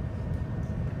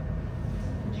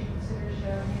 Would you consider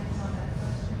showing hands on that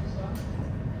question as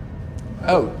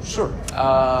well? Oh, sure.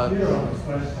 Peter on this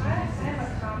question. I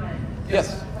have a comment.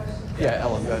 Yes. Yeah,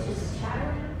 Ellen, go ahead. This is chat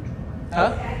around?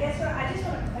 Huh? I guess I just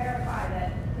want to clarify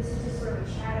that this is just sort of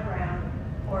a chat around,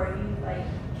 or are you like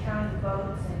counting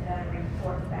votes and then a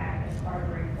report back as part of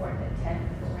the report that 10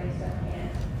 people raised their hand,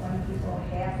 1 people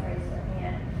half raised their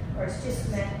hand, or it's just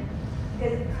meant,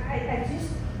 because I just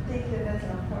think that that's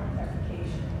an important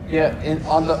clarification. Yeah,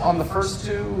 on the first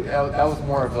 2, that was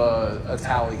more of a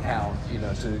tally count, in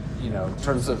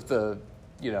terms of the,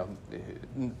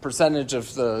 percentage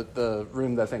of the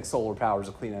room that thinks solar power is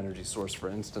a clean energy source, for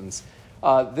instance.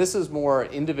 This is more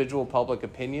individual public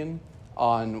opinion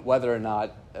on whether or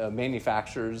not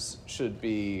manufacturers should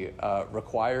be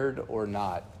required or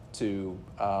not to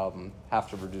have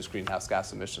to reduce greenhouse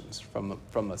gas emissions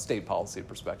from a state policy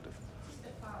perspective. Just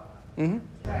a follow-up. Mm-hmm.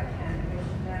 So I can,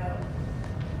 because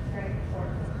very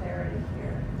important for clarity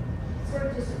here. It's sort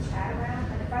of just a chat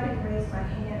around, and if I didn't raise my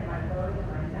hand, am I voting, am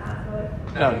I not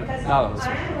voting? No, because not on this I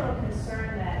one. am a little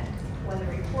concerned that when the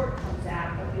report comes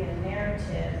out, there'll be a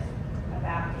narrative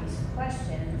about these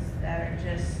questions that are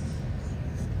just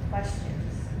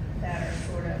questions that are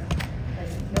sort of, like,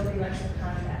 nobody likes the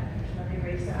contractors, nobody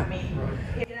raised their,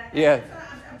 Yeah.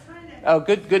 I'm trying to. Oh,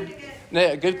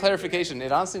 good clarification.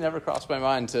 It honestly never crossed my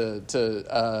mind to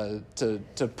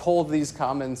pull these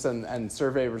comments and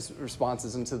survey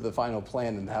responses into the final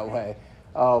plan in that way.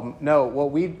 No,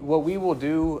 what we will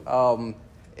do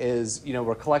is,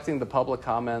 we're collecting the public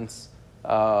comments.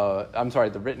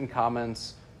 The written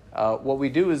comments. What we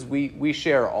do is we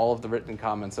share all of the written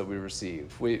comments that we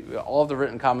receive. All of the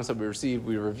written comments that we receive,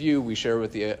 we review, we share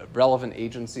with the relevant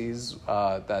agencies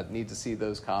that need to see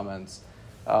those comments.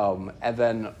 And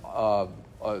then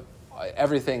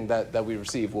everything that we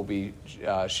receive will be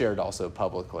shared also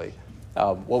publicly.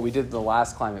 What we did in the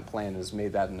last climate plan is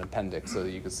made that an appendix so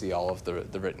that you could see all of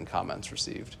the written comments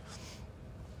received.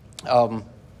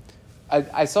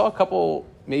 I saw a couple,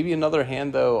 maybe another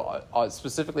hand though,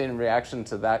 specifically in reaction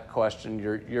to that question.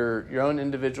 Your own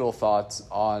individual thoughts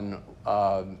on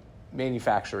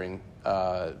manufacturing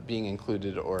being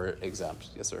included or exempt.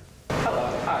 Yes, sir. Hello.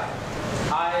 Hi.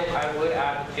 I would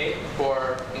advocate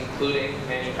for including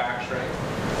manufacturing.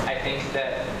 I think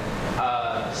that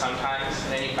sometimes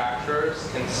manufacturers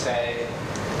can say,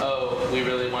 oh, we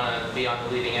really want to be on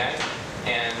the leading edge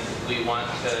and we want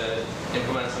to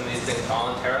implement some of these things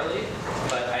voluntarily,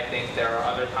 but I think there are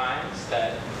other times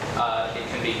that it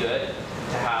can be good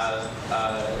to have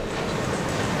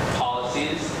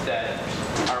policies that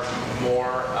are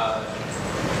more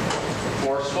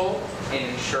forceful in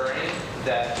ensuring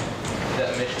that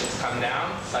the emissions come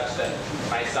down, such that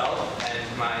myself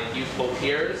and my youthful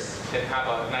peers can have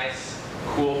a nice,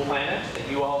 cool planet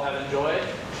that you all have enjoyed.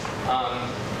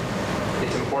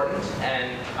 It's important,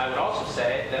 and I would also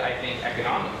say that I think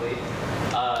economically,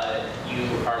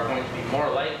 you are going to be more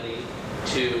likely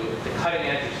to, the cutting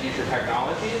edge of future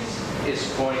technologies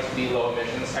is going to be low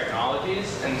emissions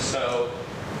technologies, and so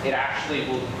it actually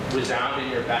will resound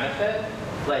in your benefit,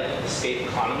 like the state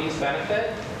economy's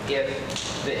benefit,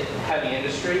 if the heavy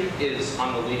industry is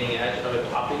on the leading edge of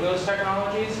adopting those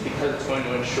technologies, because it's going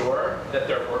to ensure that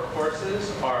their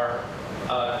workforces are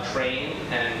trained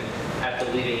and at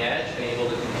the leading edge and able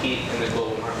to compete in the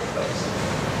global marketplace.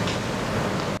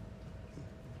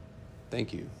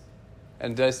 Thank you.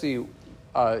 And did I see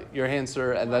your hand,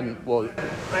 sir? And then we'll... I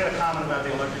had a comment about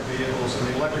the electric vehicles and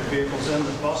the electric vehicles in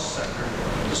the bus sector,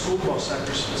 the school bus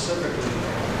sector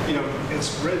specifically.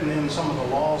 it's written in some of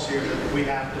the laws here that we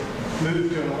have to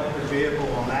move to an electric vehicle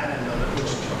on that end of it,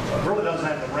 which really doesn't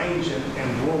have the range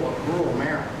in rural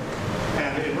Maryland.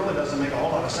 And it really doesn't make a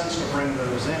whole lot of sense to bring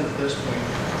those in at this point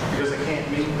because they can't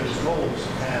meet those goals.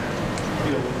 And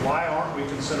why aren't we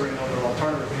considering other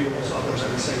alternative fuels other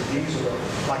than, say, diesel,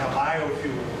 like a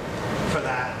biofuel for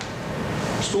that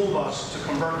school bus, to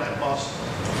convert that bus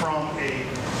from a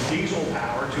diesel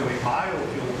power to a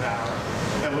biofuel power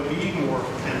that would be more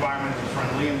environmentally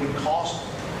friendly and would cost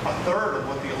a third of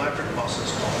what the electric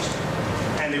buses cost.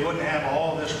 And they wouldn't have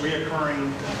all this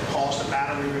reoccurring cost of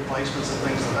battery replacements and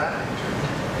things of that nature.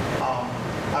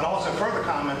 I'd also further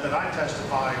comment that I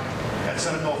testified at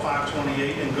Senate Bill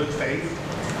 528 in good faith.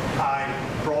 I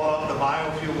brought up the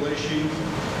biofuel issue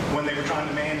when they were trying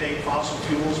to mandate fossil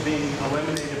fuels being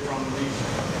eliminated from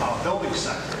the building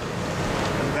sector.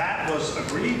 That was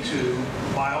agreed to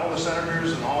by all the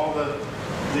senators and all the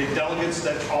delegates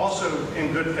that also,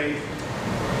 in good faith,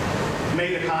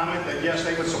 made a comment that yes,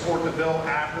 they would support the bill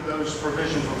after those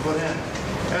provisions were put in.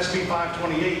 SB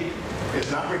 528 is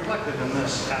not reflected in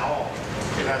this at all.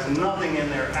 It has nothing in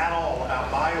there at all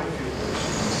about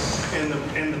biofuels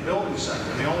in the building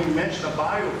sector. The only mention of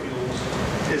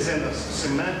biofuels is in the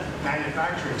cement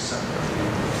manufacturing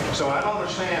sector. So I don't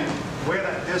understand where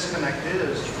that disconnect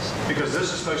is, because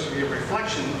this is supposed to be a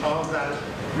reflection of that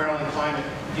Maryland Climate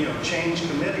Change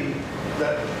Committee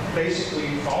that basically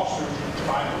fostered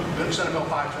by Senate Bill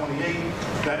 528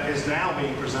 that is now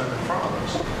being presented in front of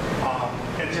us.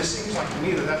 It just seems like to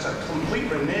me that that's a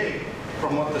complete renege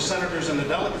from what the senators and the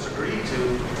delegates agreed to,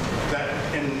 that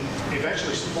and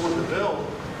eventually supported the bill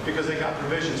because they got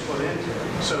provisions put into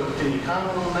it. So can you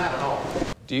comment on that at all?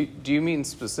 Do you mean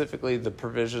specifically the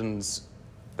provisions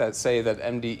that say that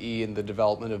MDE in the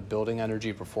development of building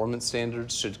energy performance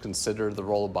standards should consider the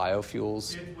role of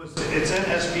biofuels? It's in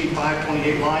SB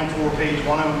 528, line 4, page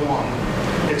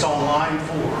 101. It's on line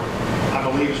 4, I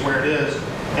believe is where it is.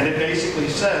 And it basically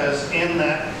says in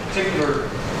that particular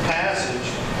passage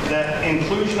that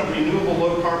inclusion of renewable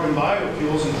low-carbon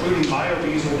biofuels, including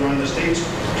biodiesel, during the state's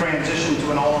transition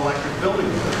to an all-electric building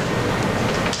code.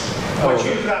 What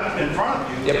you've got in front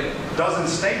of you doesn't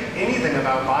state anything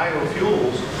about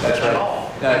biofuels at all.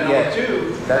 And number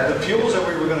two, the fuels that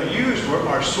we were going to use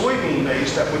are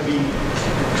soybean-based that could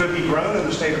be grown in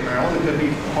the state of Maryland, it could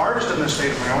be harvested in the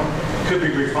state of Maryland, could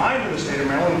be refined in the state of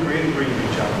Maryland and creating green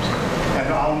bean jobs.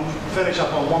 And I'll finish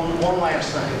up on one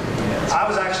last thing. I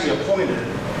was actually appointed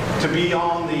to be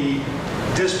on the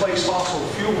Displaced Fossil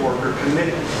Fuel Worker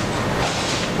Committee.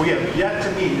 We have yet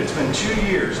to meet. It's been 2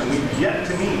 years and we've yet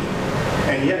to meet.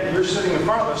 And yet you're sitting in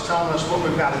front of us telling us what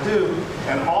we've got to do.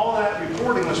 And all of that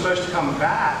reporting was supposed to come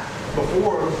back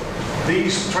before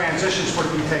these transitions were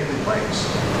to be taking place.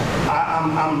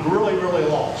 I'm really, really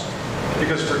lost.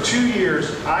 Because for 2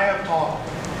 years, I have talked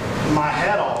my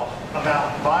head off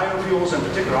about biofuels in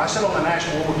particular. I sit on the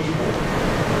National OE Board.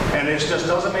 And it just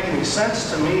doesn't make any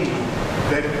sense to me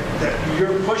that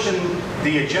you're pushing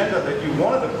the agenda that you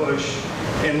wanted to push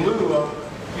in lieu of,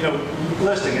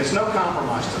 listing. It's no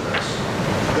compromise to this.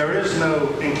 There is no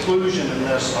inclusion in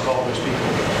this of all these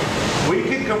people. We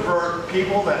can convert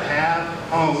people that have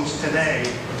homes today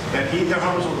that heat their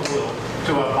homes with oil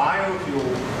to a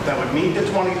biofuel that would meet the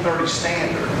 2030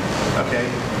 standard, okay,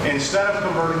 instead of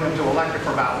converting them to electric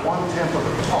for about 1/10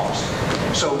 of the cost.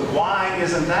 So why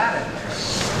isn't that in there?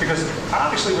 Because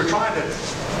obviously we're trying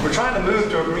to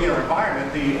move to a greener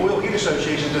environment. The Oil Heat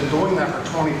Association has been doing that for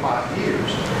 25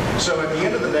 years. So at the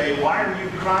end of the day, why are you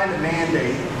trying to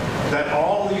mandate that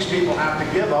all these people have to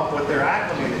give up what they're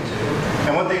acclimated to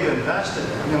and what they've invested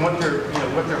in and what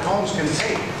their homes can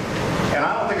take? And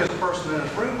I don't think as a person in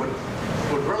this room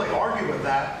would really argue with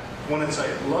that when it's a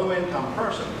low-income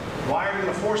person. Why are you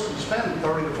going to force them to spend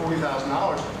 $30,000 to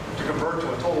 $40,000 to convert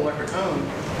to a total electric home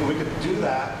when we could do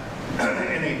that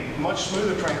in a much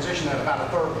smoother transition at about a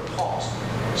third of the cost?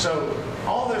 So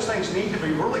all those things need to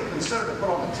be really considered and put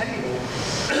on the table,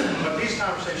 but these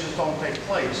conversations don't take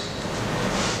place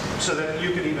so that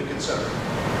you can even consider it.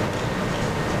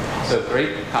 So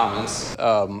great comments.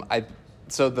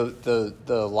 So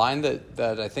the line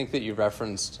that I think that you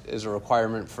referenced is a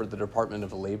requirement for the Department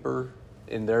of Labor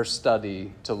in their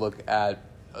study to look at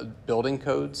building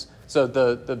codes. So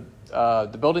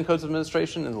the Building Codes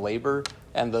Administration and Labor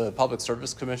and the Public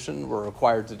Service Commission were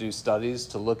required to do studies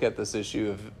to look at this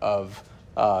issue of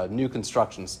new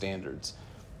construction standards.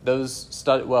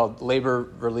 Labor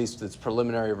released its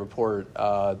preliminary report.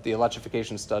 The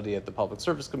electrification study at the Public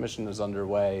Service Commission is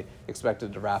underway,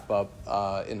 expected to wrap up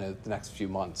in the next few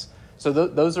months. So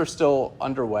those are still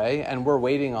underway, and we're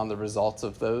waiting on the results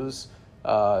of those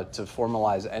to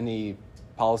formalize any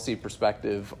policy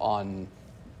perspective on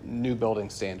new building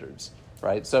standards,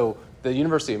 right? So the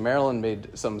University of Maryland made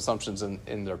some assumptions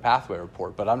in their pathway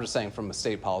report, but I'm just saying from a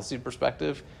state policy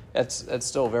perspective, it's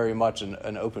still very much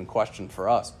an open question for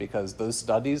us, because those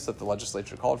studies that the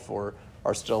legislature called for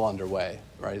are still underway,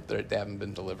 right? They haven't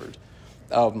been delivered.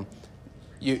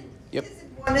 Yep.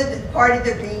 Part of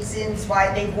the reasons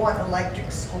why they want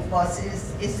electric school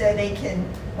buses is so they can,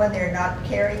 when they're not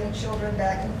carrying children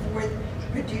back and forth,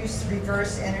 produce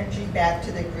reverse energy back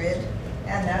to the grid,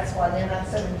 and that's why they're not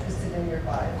so interested in your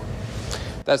bike.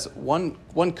 That's one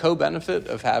co-benefit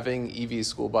of having EV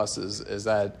school buses is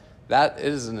that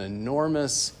is an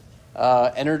enormous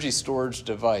energy storage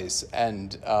device,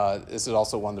 and this is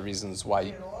also one of the reasons why.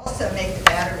 It'll also make the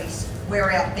batteries wear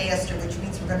out faster, which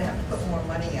means we're going to have to put more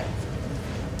money in.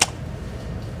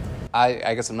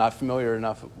 I guess I'm not familiar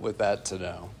enough with that to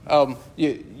know.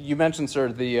 You mentioned, sir,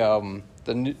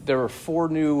 there were 4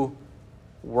 new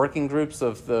working groups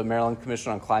of the Maryland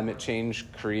Commission on Climate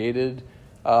Change created.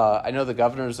 I know the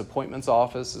governor's appointments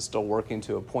office is still working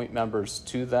to appoint members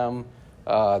to them.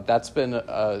 That's been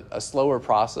a slower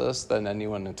process than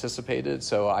anyone anticipated,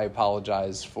 so I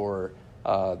apologize for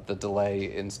the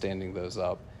delay in standing those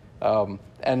up. And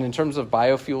in terms of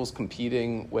biofuels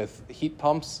competing with heat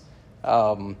pumps,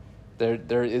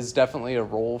 there is definitely a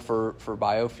role for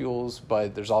biofuels,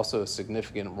 but there's also a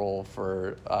significant role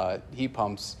for heat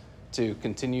pumps to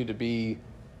continue to be.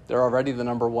 They're already the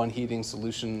 #1 heating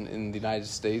solution in the United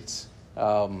States. I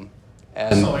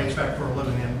sell HVAC for a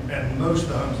living, and most of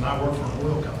the homes, and I work for an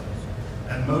oil company,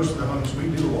 and most of the homes we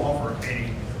do offer a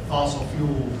fossil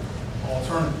fuel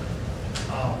alternative.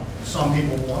 Some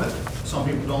people want it, some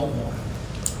people don't want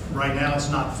it. Right now, it's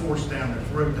not forced down their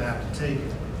throat to have to take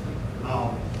it.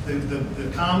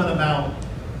 The comment about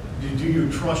do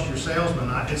you trust your salesman,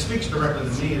 it speaks directly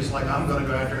to me. It's like I'm going to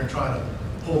go out there and try to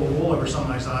pull the wool over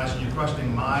somebody's eyes, and you're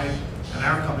questioning my and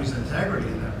our company's integrity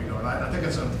in that regard. I think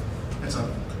it's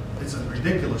a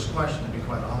ridiculous question, to be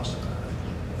quite honest about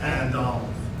it. And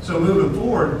so moving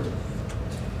forward,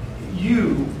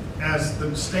 you as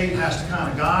the state has to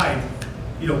kind of guide,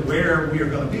 where we are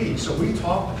going to be. So we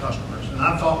talk to customers, and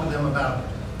I've talked to them about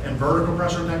inverter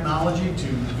compressor technology to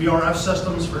VRF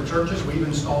systems for churches. We've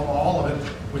installed all of it,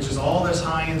 which is all this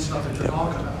high-end stuff that you're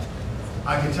talking about.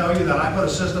 I can tell you that I put a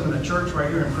system in a church right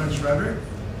here in Prince Frederick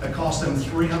that cost them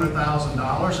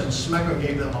 $300,000, and SMECO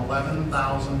gave them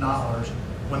 $11,000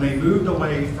 when they moved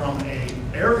away from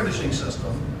an air conditioning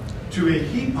system to a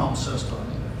heat pump system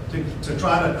to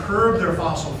try to curb their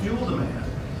fossil fuel demand.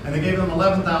 And they gave them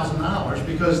 $11,000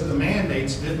 because the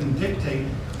mandates didn't dictate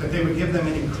that they would give them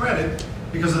any credit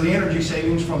because of the energy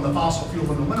savings from the fossil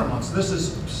fuel in the winter months. This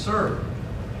is absurd,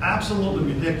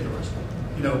 absolutely ridiculous.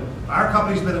 Our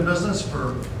company's been in business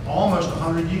for almost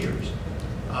 100 years,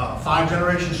 5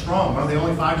 generations strong, one of the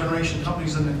only 5-generation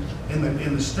companies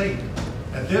in the state.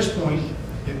 At this point,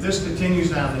 if this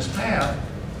continues down this path,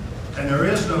 and there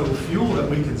is no fuel that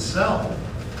we can sell,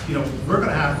 we're going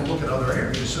to have to look at other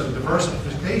areas. So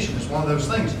diversification is one of those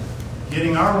things.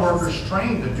 Getting our workers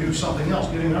trained to do something else,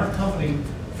 getting our company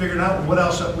figured out what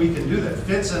else that we can do that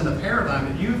fits in the paradigm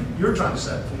that you're trying to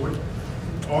set forward.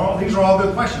 These are all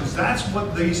good questions. That's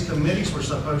what these committees were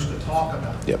supposed to talk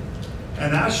about. Yep.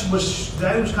 And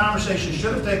those conversations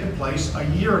should have taken place a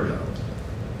year ago.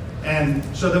 And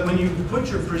so that when you put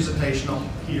your presentation on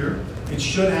here, it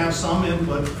should have some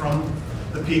input from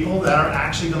the people that are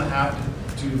actually going to have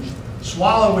to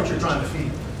swallow what you're trying to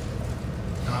feed.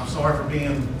 And I'm sorry for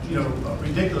being,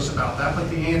 ridiculous about that, but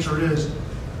the answer is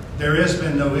there has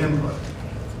been no input.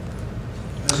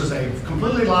 This is a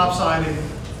completely lopsided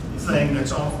thing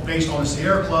that's based on the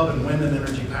Sierra Club and wind and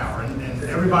energy power, and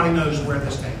everybody knows where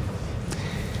this came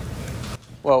from.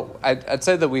 Well, I'd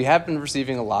say that we have been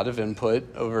receiving a lot of input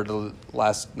over the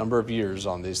last number of years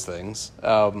on these things,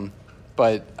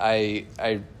 but I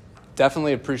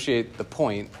definitely appreciate the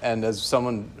point, and as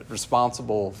someone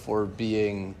responsible for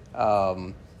being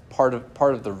part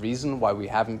of the reason why we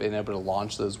haven't been able to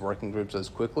launch those working groups as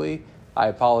quickly, I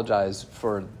apologize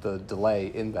for the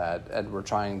delay in that, and we're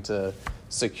trying to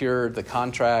secure the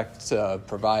contract to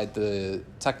provide the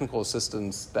technical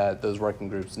assistance that those working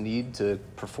groups need to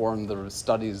perform the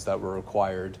studies that were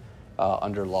required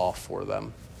under law for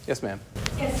them. Yes, ma'am.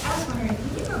 Yes, I was wondering,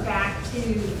 can you go back to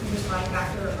your slide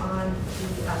factor on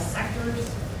the sectors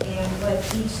and what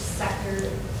each sector,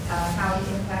 how it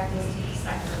impacted each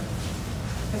sector?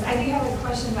 Because I do have a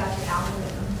question about the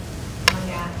algorithm on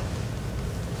that.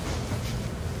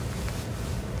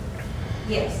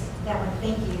 Yes, that one,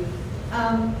 thank you.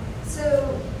 So,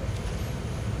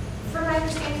 from my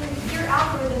understanding, your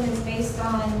algorithm is based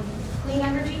on clean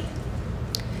energy?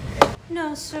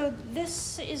 No, so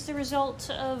this is the result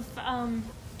of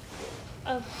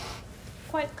a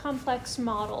quite complex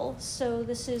model. So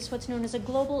this is what's known as a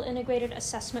global integrated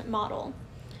assessment model.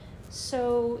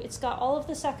 So it's got all of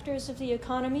the sectors of the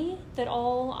economy that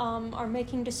all are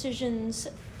making decisions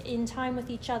in time with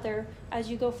each other as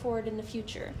you go forward in the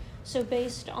future. So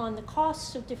based on the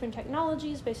costs of different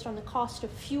technologies, based on the cost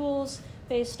of fuels,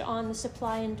 based on the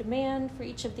supply and demand for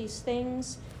each of these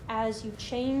things, as you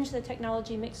change the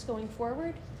technology mix going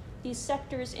forward, these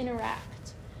sectors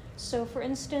interact. So for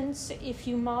instance, if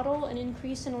you model an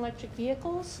increase in electric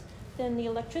vehicles, then the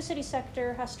electricity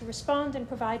sector has to respond and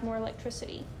provide more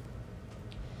electricity.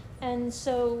 And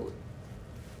so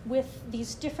with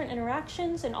these different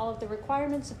interactions and all of the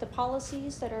requirements of the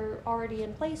policies that are already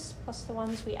in place, plus the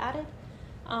ones we added,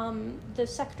 the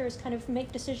sectors kind of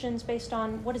make decisions based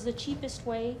on what is the cheapest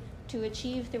way to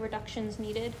achieve the reductions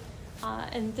needed.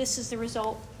 And this is the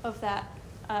result of that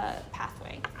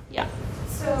pathway. Yeah.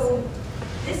 So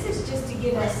this is just to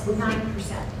give us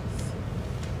 9%,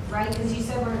 right? Because you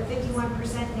said we're at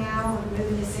 51% now, we're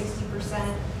moving to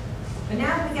 60%. But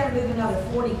now we got to move another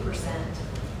 40%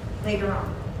 later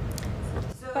on.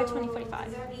 So by 2045.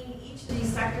 Does that mean each of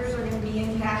these sectors are going to be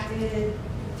impacted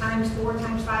times 4,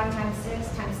 times 5, times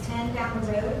 6, times 10 down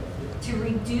the road to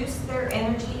reduce their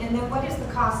energy? And then what is the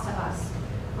cost to us?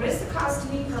 What is the cost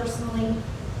to me personally?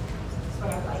 That's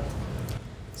what I'd like.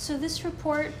 So this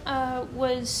report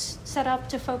was set up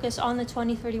to focus on the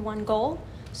 2031 goal.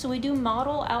 So we do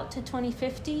model out to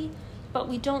 2050, but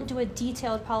we don't do a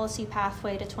detailed policy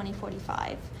pathway to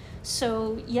 2045.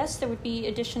 So yes, there would be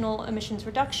additional emissions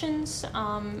reductions,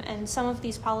 and some of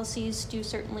these policies do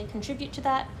certainly contribute to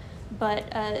that, but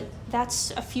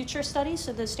that's a future study,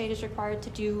 so the state is required to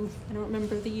do, I don't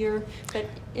remember the year, but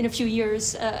in a few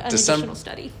years, an additional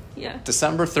study. Yeah.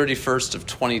 December 31st of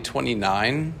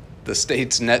 2029, the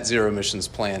state's net zero emissions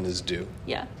plan is due.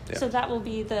 Yeah, so that will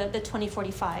be the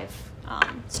 2045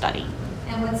 study.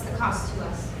 And what's the cost to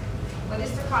us? What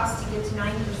is the cost to get to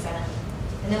 90%?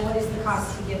 And then what is the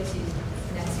cost to get to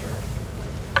net zero?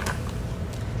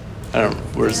 I don't know,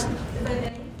 where's...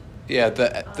 Yeah,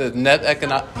 the net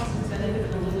economic...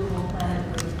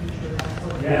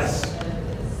 Yes.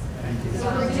 So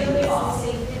we're doing this to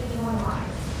save 51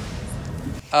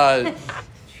 lives.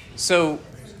 So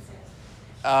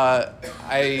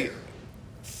I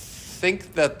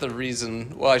think that the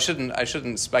reason, well, I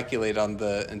shouldn't speculate on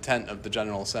the intent of the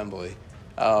General Assembly,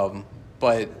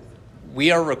 but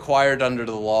we are required under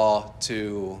the law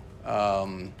to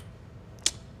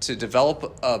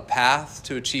develop a path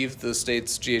to achieve the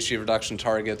state's GHG reduction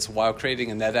targets while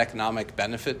creating a net economic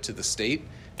benefit to the state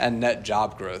and net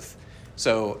job growth.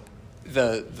 So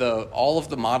all of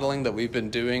the modeling that we've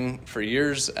been doing for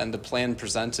years and the plan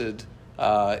presented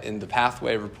in the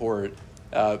pathway report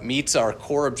meets our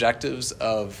core objectives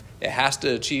of it has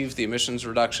to achieve the emissions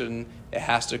reduction, it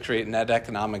has to create net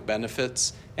economic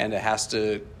benefits, and it has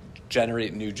to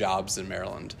generate new jobs in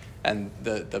Maryland. And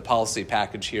the policy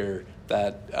package here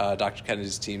that Dr.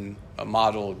 Kennedy's team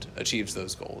modeled achieves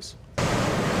those goals.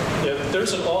 Yeah,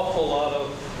 there's an awful lot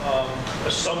of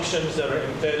assumptions that are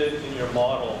embedded in your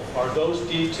model. Are those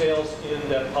details in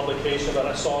that publication that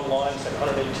I saw online? It's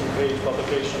like 118-page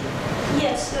publication.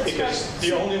 Yes, that's because right.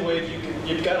 The only way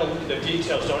you've got to look at the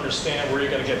details to understand where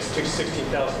you're going to get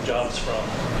 16,000 jobs from.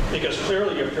 Because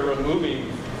clearly, if you're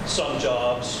removing some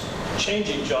jobs,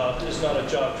 changing jobs is not a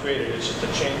job created; it's just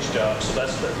a change job. So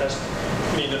that's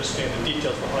you need to understand the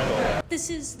details behind all that. This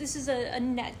is a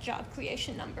net job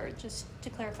creation number, just to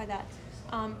clarify that.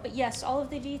 But yes, all of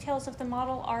the details of the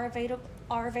model are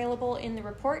available in the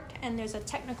report, and there's a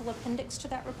technical appendix to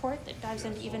that report that dives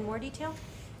into even more detail.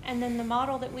 And then the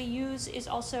model that we use is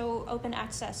also open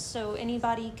access, so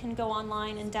anybody can go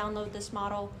online and download this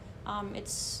model.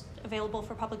 It's available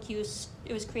for public use.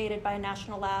 It was created by a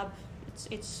national lab.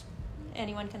 It's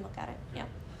anyone can look at it. Yeah.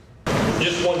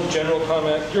 Just one general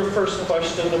comment. Your first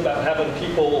question about having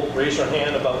people raise their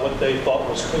hand about what they thought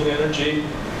was clean energy,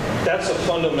 that's a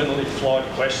fundamentally flawed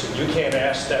question. You can't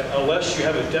ask that unless you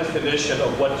have a definition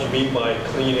of what you mean by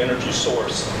clean energy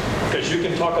source. Because you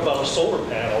can talk about a solar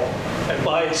panel, and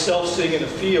by itself sitting in the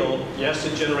field, yes,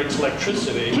 it generates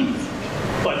electricity,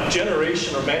 but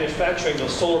generation or manufacturing the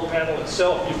solar panel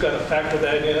itself, you've got to factor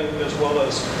that in, as well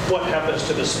as what happens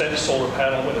to the spent solar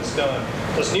panel when it's done.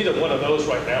 Because neither one of those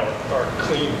right now are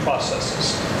clean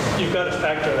processes. You've got to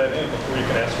factor that in before you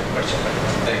can ask a question.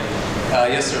 Thank you.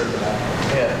 Yes, sir.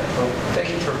 Yeah, well, thank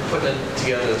you for putting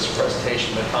together this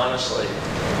presentation, but honestly,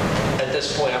 at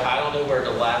this point, I don't know where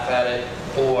to laugh at it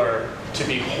or to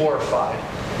be horrified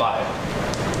by it.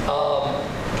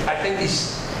 I think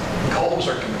these goals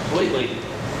are completely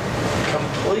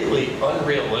completely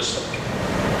unrealistic.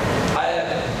 I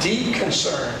have deep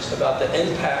concerns about the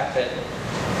impact that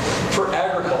for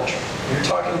agriculture. You're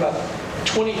talking about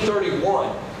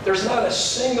 2031. There's not a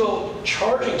single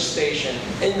charging station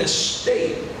in the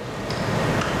state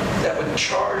that would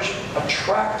charge a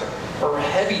tractor or a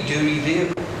heavy-duty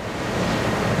vehicle.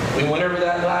 We went over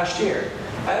that last year.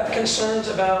 I have concerns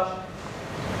about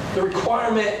the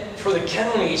requirement for the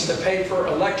counties to pay for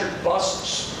electric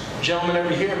buses. The gentleman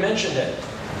over here mentioned it.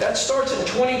 That starts in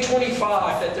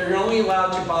 2025, that they're only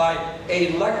allowed to buy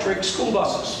electric school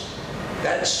buses.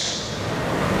 That's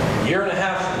a year and a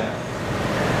half from now.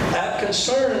 I have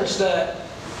concerns that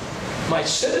my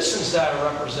citizens that I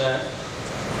represent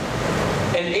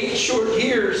in 8 short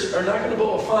years are not going to be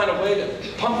able to find a way to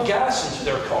pump gas into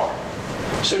their car.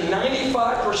 So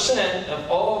 95% of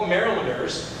all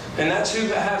Marylanders, and that's who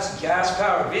has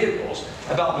gas-powered vehicles,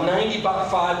 about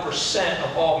 95%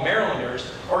 of all Marylanders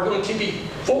are going to be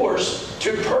forced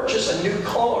to purchase a new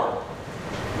car.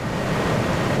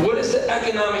 What is the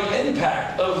economic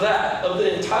impact of that, of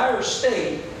the entire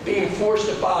state being forced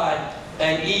to buy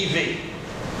an EV?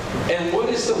 And what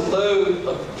is the load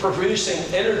of producing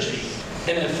energy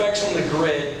and effects on the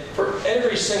grid for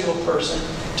every single person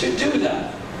to do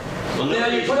that? Now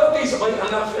you put up these, wait,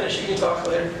 I'm not finished, you can talk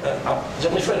later,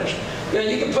 let me finish. Now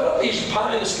you can put up these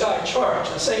pie in the sky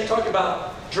charts and say, talk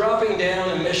about dropping down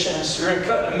emissions, you're going to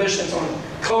cut emissions on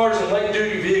cars and light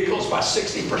duty vehicles by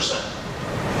 60%.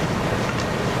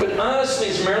 But honestly,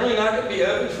 is Maryland not going to be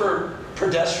open for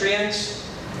pedestrians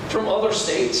from other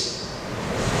states?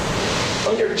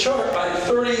 On your chart, by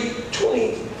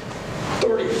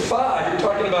 2035, you're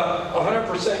talking about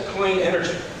 100% clean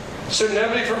energy. So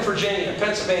nobody from Virginia,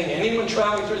 Pennsylvania, anyone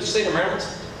traveling through the state of Maryland is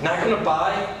not going to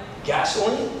buy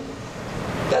gasoline?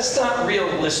 That's not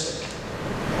realistic.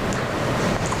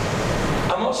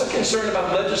 I'm also concerned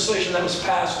about legislation that was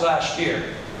passed last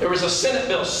year. There was a Senate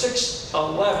Bill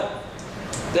 611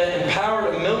 that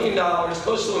empowered $1 million,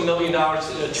 close to $1 million,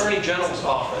 to the Attorney General's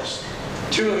office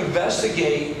to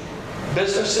investigate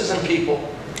businesses and people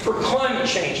for climate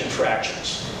change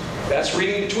infractions. That's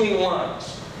reading between the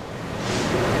lines.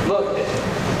 Look,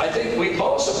 I think we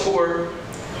all support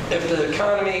if the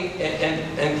economy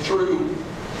and through,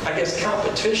 I guess,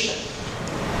 competition,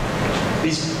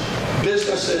 these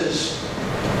businesses,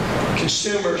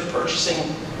 consumers purchasing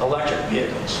electric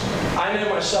vehicles. I know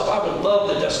myself, I would love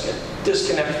to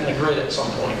disconnect from the grid at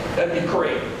some point. That'd be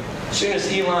great. As soon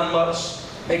as Elon Musk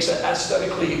makes an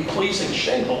aesthetically pleasing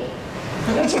shingle,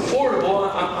 and that's affordable,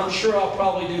 I'm sure I'll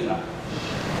probably do that.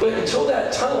 But until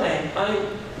that time, I'm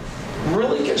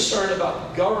really concerned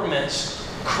about governments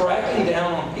cracking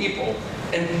down on people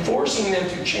and forcing them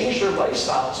to change their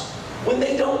lifestyles when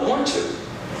they don't want to.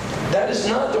 That is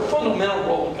not the fundamental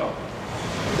role of government.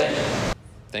 Thank you.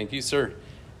 Thank you, sir.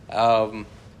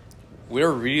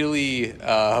 We're really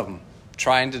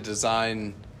trying to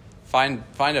find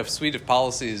a suite of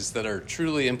policies that are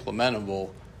truly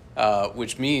implementable,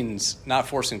 which means not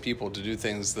forcing people to do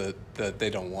things that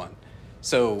they don't want.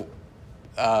 So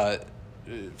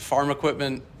farm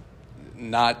equipment,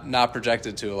 not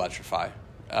projected to electrify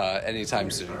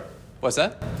anytime soon. What's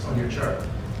that? It's on your chart.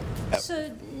 So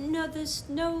no, there's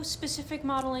no specific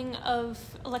modeling of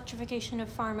electrification of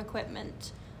farm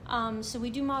equipment. So we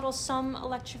do model some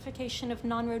electrification of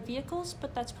non-road vehicles,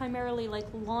 but that's primarily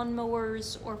like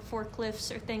lawnmowers or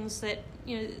forklifts or things that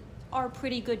are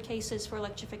pretty good cases for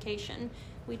electrification.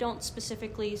 We don't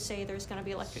specifically say there's going to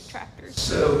be electric tractors.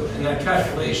 So in that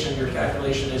calculation, your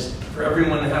calculation is for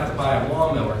everyone to have to buy a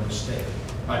lawnmower in the state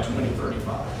by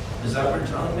 2035. Is that what you're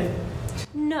telling me?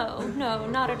 No,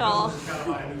 not at all.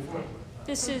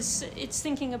 It's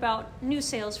thinking about new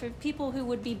sales. For people who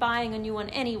would be buying a new one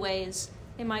anyways,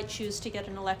 they might choose to get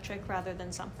an electric rather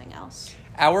than something else.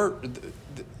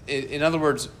 In other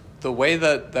words, the way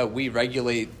that we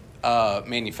regulate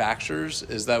manufacturers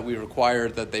is that we require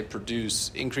that they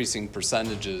produce increasing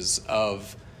percentages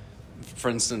of, for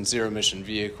instance, zero-emission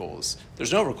vehicles.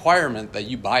 There's no requirement that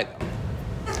you buy them.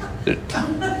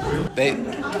 They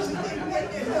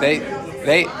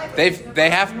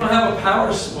have. You don't have a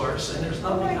power source, and there's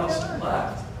nothing else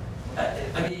left.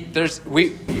 I mean,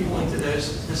 people into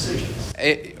those decisions.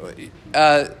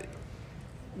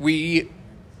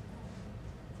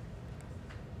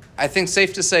 I think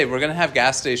safe to say we're going to have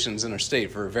gas stations in our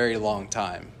state for a very long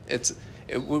time.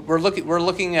 We're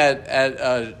looking at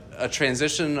a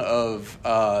transition of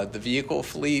the vehicle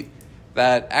fleet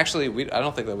that actually I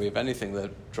don't think that we have anything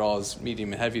that draws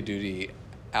medium and heavy duty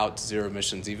out to zero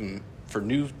emissions, even for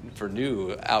new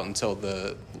out until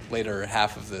the later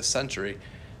half of this century.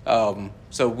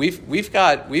 So we've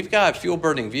got fuel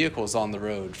burning vehicles on the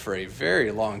road for a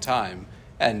very long time,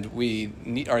 and we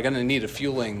are going to need a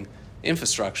fueling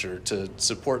infrastructure to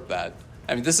support that.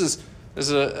 I mean, this is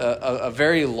a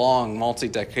very long,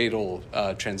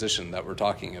 multi-decadal transition that we're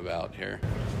talking about here.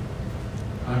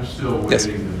 I'm still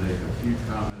waiting to make a few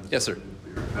comments. Yes, sir. On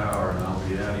nuclear power, and I'll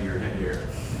be out of your hair.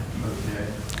 Okay.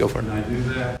 Go for it. Can I do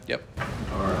that? Yep.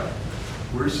 All right.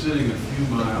 We're sitting a few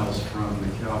miles from the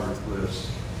Calvert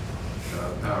Cliffs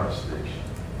power station.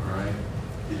 All right.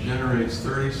 It generates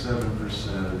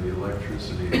 37% of the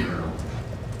electricity in Maryland.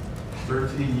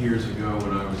 13 years ago,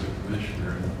 when I was a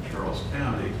commissioner in Charles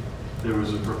County, there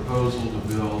was a proposal to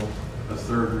build a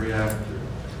third reactor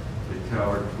at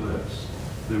Calvert Cliffs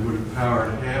that would have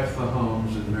powered half the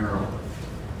homes in Maryland.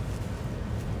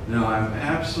 Now, I'm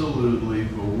absolutely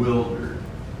bewildered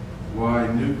why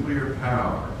nuclear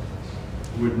power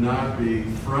would not be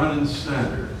front and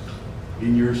center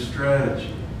in your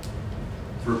strategy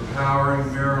for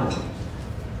powering Maryland.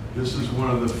 This is one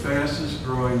of the fastest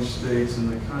growing states in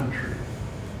the country.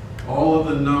 All of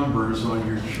the numbers on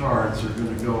your charts are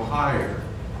going to go higher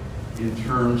in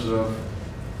terms of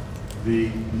the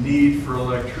need for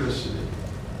electricity.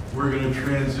 We're going to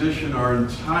transition our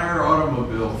entire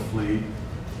automobile fleet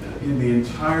in the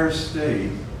entire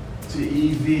state to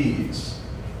EVs.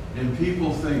 And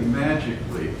people think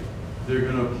magically they're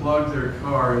going to plug their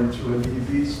car into an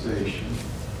EV station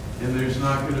and there's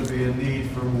not going to be a need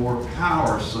for more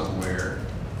power somewhere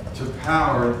to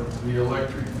power the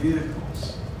electric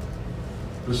vehicles.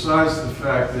 Besides the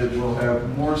fact that we'll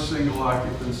have more single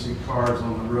occupancy cars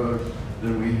on the road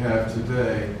than we have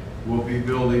today, we'll be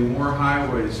building more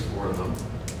highways for them,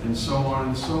 and so on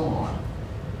and so on.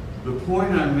 The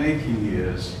point I'm making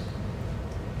is,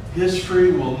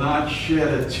 history will not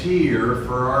shed a tear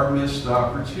for our missed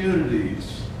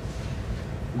opportunities.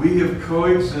 We have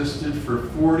coexisted for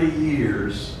 40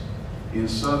 years in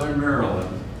Southern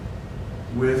Maryland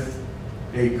with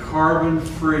a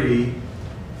carbon-free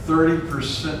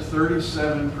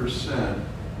 37%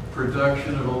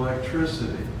 production of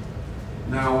electricity.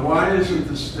 Now, why isn't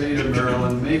the state of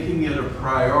Maryland making it a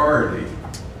priority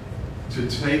to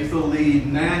take the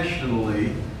lead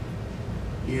nationally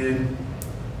in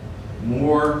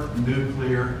more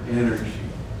nuclear energy?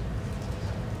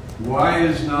 Why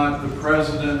is not the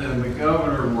president and the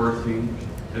governor working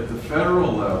at the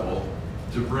federal level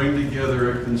to bring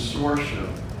together a consortium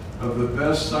of the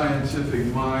best scientific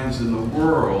minds in the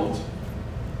world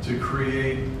to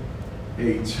create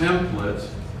a template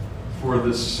for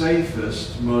the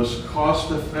safest, most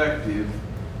cost-effective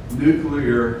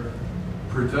nuclear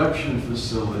production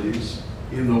facilities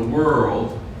in the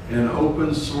world and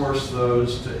open source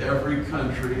those to every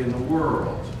country in the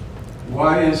world?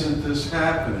 Why isn't this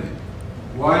happening?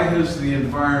 Why has the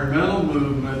environmental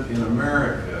movement in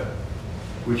America,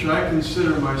 which I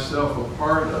consider myself a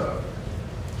part of,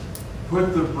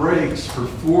 put the brakes for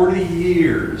 40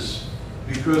 years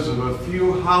because of a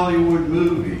few Hollywood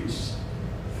movies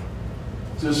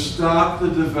to stop the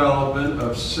development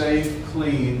of safe,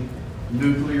 clean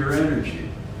nuclear energy?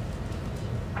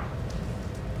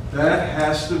 That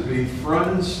has to be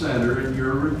front and center in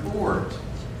your report.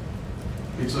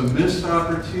 It's a missed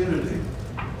opportunity.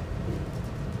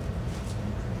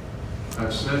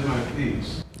 I've said my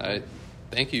piece.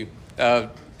 Thank you. Yeah,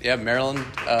 Maryland.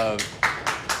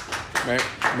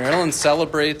 Maryland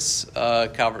celebrates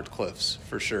Calvert Cliffs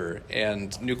for sure,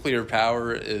 and nuclear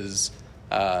power is,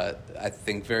 I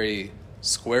think, very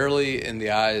squarely in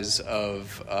the eyes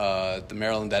of the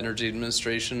Maryland Energy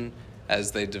Administration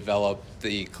as they develop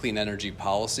the clean energy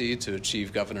policy to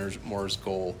achieve Governor Moore's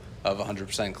goal of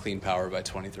 100% clean power by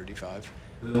 2035.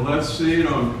 Then let's see it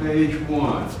on page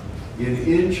 1 in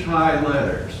inch-high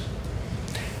letters.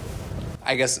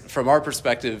 I guess from our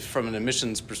perspective, from an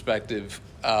emissions perspective,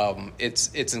 it's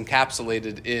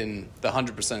encapsulated in the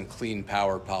 100% clean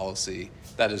power policy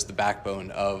that is the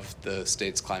backbone of the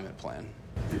state's climate plan.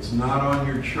 It's not on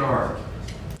your chart.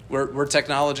 We're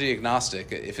technology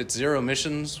agnostic. If it's zero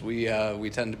emissions, we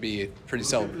tend to be pretty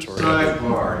celebratory.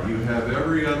 Sidebar, you have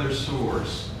every other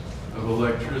source of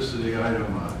electricity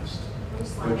itemized,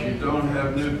 but you don't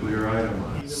have nuclear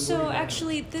itemized. So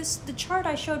actually, the chart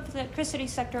I showed for the electricity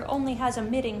sector only has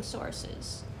emitting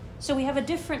sources. So we have a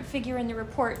different figure in the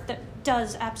report that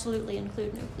does absolutely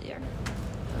include nuclear.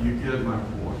 You get my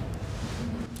point.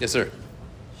 Yes, sir.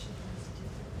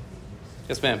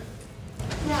 Yes, ma'am.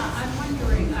 Yeah, I'm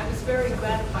wondering, I was very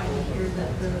gratified to hear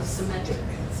that the cement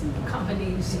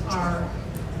companies are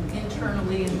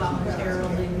internally and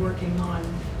voluntarily working on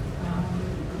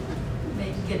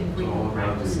getting legal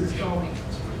practices going.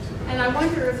 And I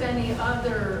wonder if any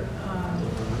other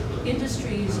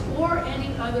industries or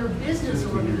any other business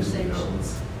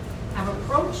organizations have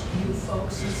approached you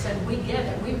folks and said, we get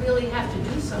it, we really have to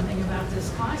do something about this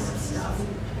climate stuff.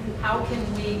 How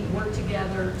can we work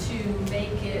together to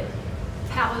make it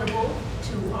palatable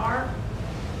to our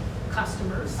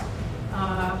customers?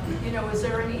 Is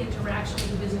there any interaction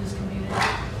with the business community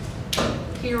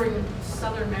here in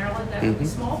Southern Maryland? That would be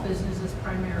small businesses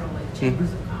primarily,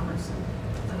 chambers of commerce and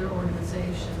other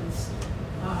organizations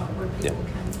where people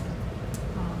can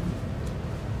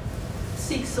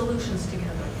seek solutions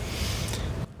together.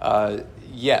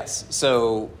 Yes.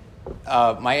 So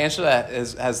my answer to that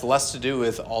has less to do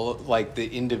with all like the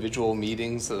individual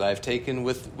meetings that I've taken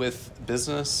with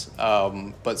business,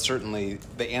 but certainly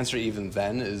the answer even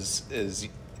then is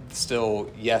still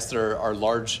yes. There are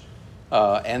large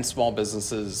and small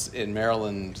businesses in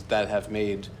Maryland that have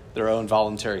made their own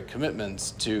voluntary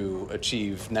commitments to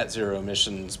achieve net zero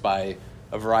emissions by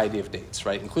a variety of dates,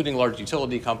 right? Including large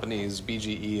utility companies,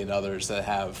 BGE, and others that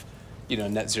have,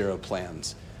 net zero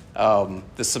plans.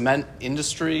 The cement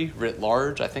industry writ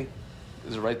large, I think,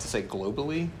 is it right to say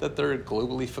globally that they're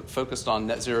globally focused on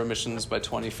net zero emissions by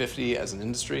 2050 as an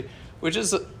industry, which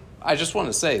is, I just want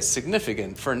to say,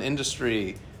 significant for an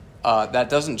industry that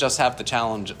doesn't just have the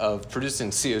challenge of producing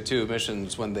CO2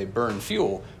 emissions when they burn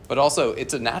fuel, but also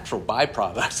it's a natural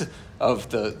byproduct of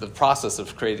the process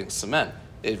of creating cement.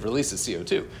 It releases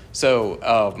CO2. So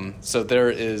there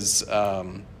is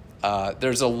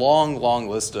there's a long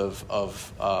list of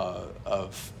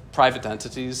private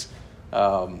entities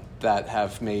that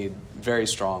have made very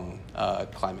strong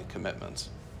climate commitments.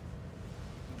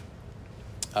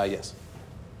 Yes.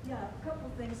 Yeah, a couple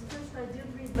of things. First, I did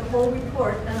read the whole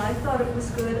report, and I thought it was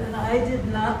good, and I did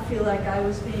not feel like I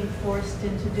was being forced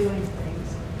into doing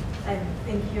things. I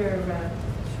think your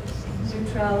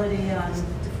neutrality on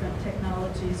different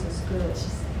technologies is good.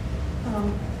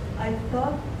 I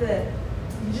thought that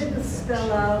you didn't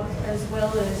spell out as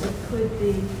well as it could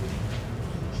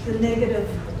the negative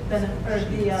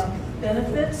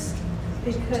benefits,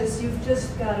 because you've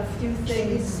just got a few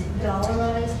things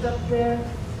dollarized up there.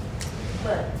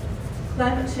 But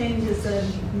climate change is a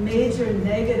major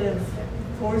negative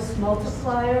force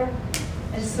multiplier,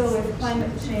 and so if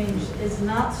climate change is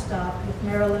not stopped with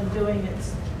Maryland doing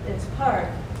its part,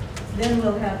 then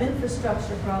we'll have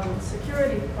infrastructure problems,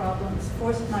 security problems,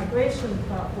 forced migration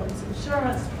problems,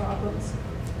 insurance problems.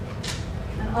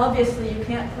 And obviously you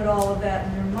can't put all of that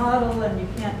in your model, and you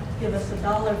can't give us a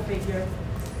dollar figure,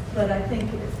 but I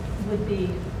think it would be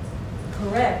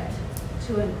correct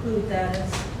to include that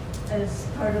as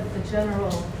part of the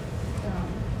general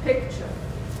picture.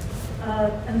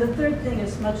 And the third thing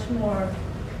is much more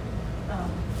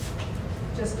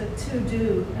just a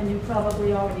to-do, and you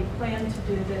probably already plan to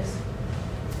do this.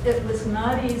 It was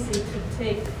not easy to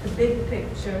take the big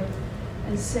picture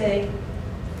and say,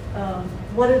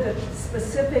 what are the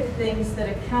specific things that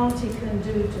a county can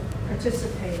do to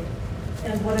participate,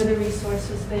 and what are the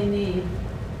resources they need?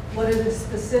 What are the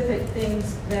specific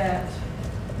things that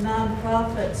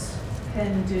nonprofits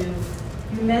can do?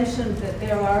 You mentioned that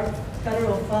there are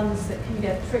federal funds that can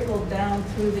get trickled down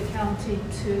through the county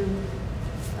to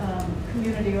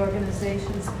community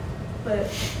organizations, but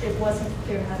it wasn't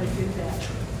clear how to do that.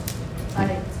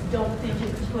 I don't think you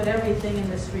could put everything in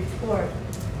this report,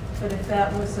 but if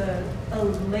that was a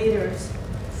later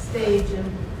stage in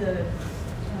the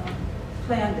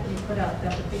plan that you put out,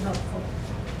 that would be helpful.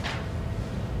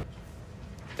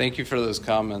 Thank you for those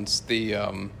comments.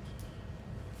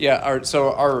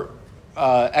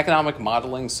 Our economic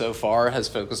modeling so far has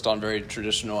focused on very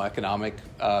traditional economic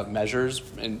measures,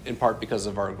 in part because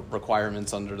of our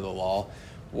requirements under the law.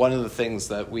 One of the things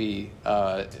that we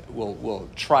will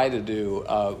try to do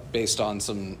based on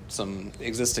some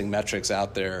existing metrics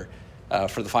out there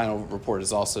for the final report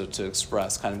is also to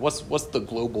express kind of what's the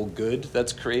global good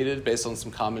that's created based on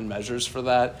some common measures for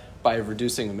that by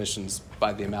reducing emissions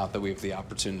by the amount that we have the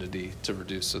opportunity to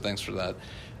reduce. So thanks for that.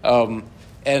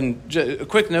 And a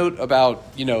quick note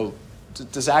about,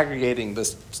 disaggregating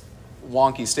this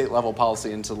wonky state level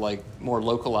policy into like more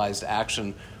localized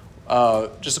action.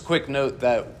 Just a quick note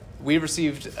that we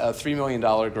received a $3 million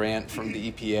grant from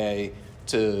the EPA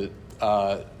to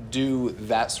do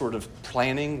that sort of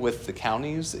planning with the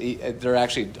counties. There are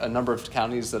actually a number of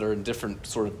counties that are in different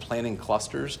sort of planning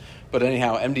clusters. But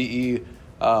anyhow, MDE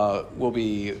will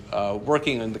be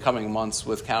working in the coming months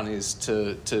with counties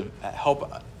to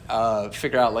help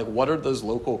figure out like what are those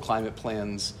local climate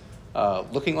plans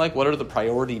looking like? What are the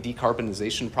priority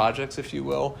decarbonization projects, if you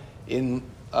will, in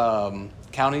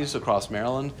counties across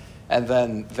Maryland? And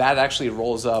then that actually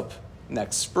rolls up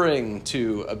next spring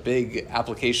to a big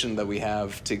application that we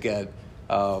have to get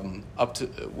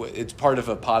it's part of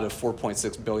a pot of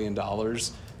 $4.6 billion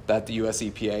that the US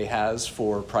EPA has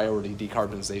for priority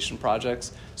decarbonization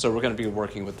projects. So we're going to be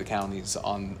working with the counties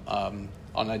on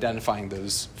identifying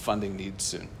those funding needs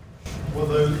soon. Will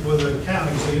the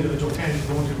counties, the individual counties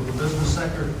going to the business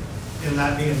sector, in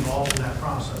that be involved in that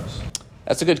process?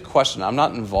 That's a good question. I'm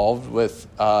not involved with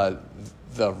the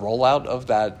rollout of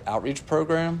that outreach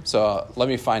program, so let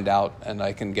me find out and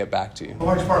I can get back to you. A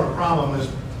large part of the problem is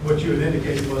what you had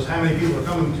indicated was how many people are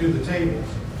coming to the table.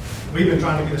 We've been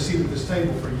trying to get a seat at this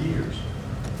table for years,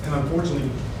 and unfortunately,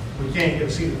 we can't get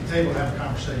a seat at the table and have a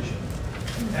conversation.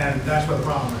 And that's what the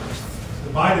problem is.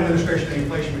 The Biden administration, the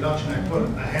Inflation Reduction Act, put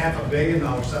 $500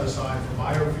 million set aside for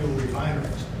biofuel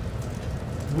refineries.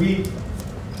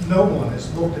 No one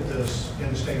has looked at this in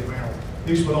the state of Maryland.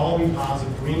 These would all be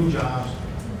positive, green jobs,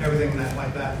 everything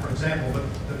like that, for example. But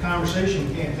the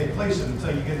conversation can't take place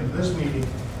until you get into this meeting.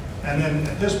 And then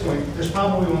at this point, this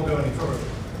probably won't go any further.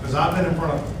 Because I've been in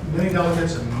front of many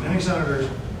delegates and many senators,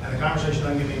 and the conversation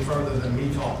doesn't get any further than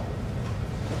me talking.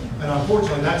 And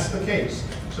unfortunately, that's the case.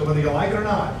 So whether you like it or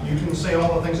not, you can say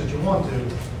all the things that you want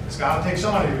to. It's got to take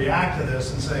somebody to react to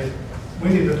this and say, we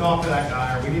need to talk to that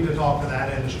guy, or we need to talk to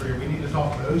that industry, or we need to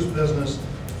talk to those business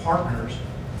partners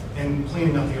in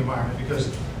cleaning up the environment.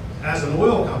 Because as an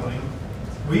oil company,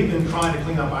 we've been trying to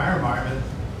clean up our environment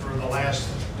for the last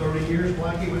 30 years,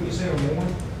 Blackie, wouldn't you say, or more?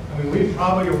 I mean, we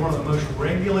probably are one of the most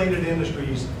regulated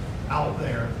industries out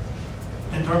there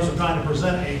in terms of trying to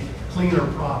present a cleaner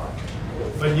product.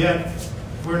 But yet,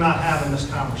 we're not having this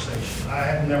conversation. I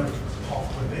have never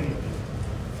talked with any of you.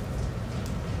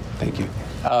 Thank you.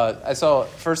 I saw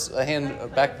first a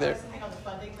hand back there. Hang on the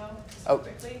funding, though, Oh,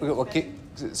 well,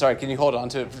 sorry, can you hold on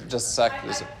to it for just a sec?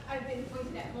 I've been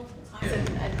pointed at multiple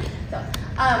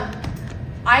times.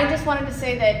 I just wanted to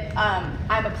say that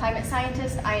I'm a climate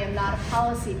scientist. I am not a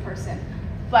policy person.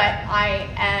 But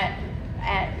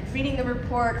at reading the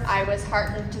report, I was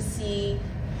heartened to see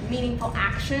meaningful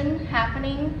action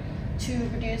happening to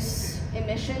reduce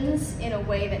emissions in a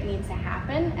way that needs to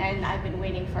happen, and I've been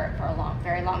waiting for it for a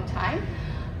very long time.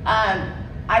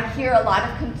 I hear a lot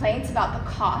of complaints about the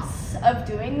costs of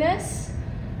doing this,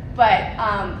 but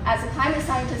as a climate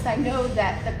scientist, I know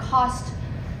that the cost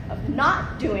of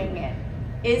not doing it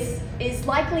is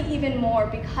likely even more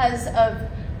because of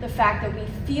the fact that we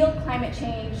feel climate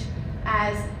change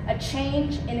as a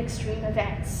change in extreme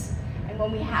events. And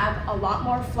when we have a lot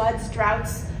more floods,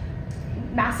 droughts,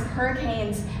 massive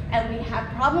hurricanes, and we have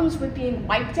problems with being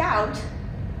wiped out,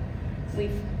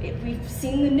 we've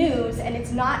seen the news, and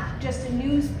it's not just a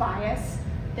news bias.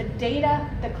 The data,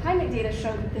 the climate data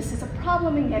show that this is a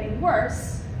problem and getting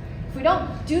worse. If we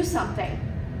don't do something,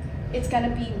 it's going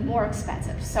to be more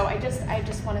expensive. So I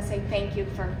just want to say thank you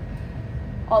for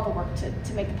all the work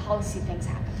to make the policy things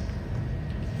happen.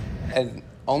 And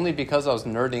only because I was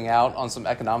nerding out on some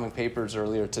economic papers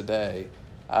earlier today,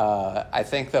 I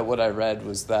think that what I read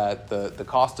was that the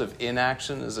cost of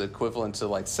inaction is equivalent to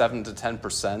like 7 to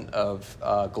 10% of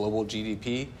global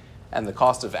GDP, and the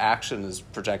cost of action is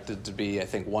projected to be, I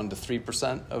think, 1 to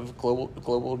 3% of global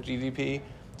GDP.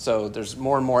 So there's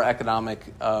more and more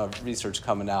economic research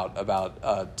coming out about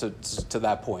to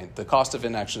that point. The cost of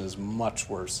inaction is much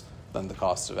worse than the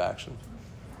cost of action.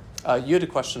 You had a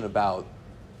question about,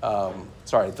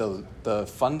 the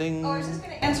funding? Oh, I was just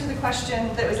going to answer the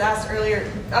question that was asked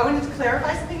earlier. I wanted to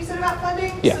clarify something you said about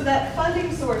funding. Yeah. So that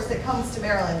funding source that comes to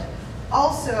Maryland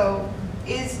also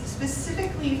is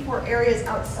specifically for areas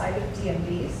outside of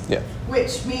DMVs, yeah.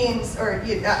 Which means, or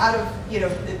out of,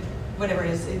 whatever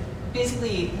it is,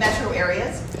 basically metro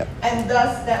areas. Yep. And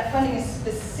thus that funding is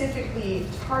specifically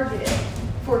targeted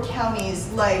for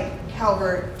counties like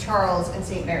Calvert, Charles, and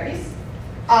St. Mary's.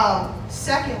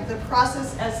 Second, the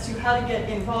process as to how to get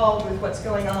involved with what's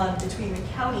going on between the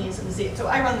counties and the state. So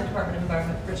I run the Department of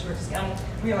Environment for Prince Frederick County.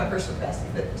 We have my personal capacity,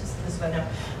 but just this is what I know.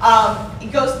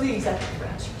 It goes to the executive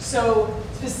branch. So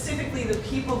specifically the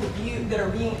people that are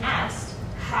being asked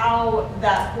how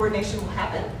that coordination will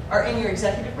happen are in your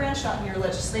executive branch, not in your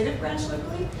legislative branch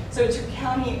locally. So it's your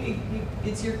county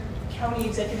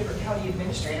executive or county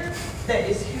administrator that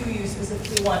is who you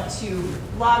specifically want to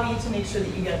lobby to make sure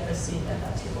that you get a seat at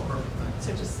that table.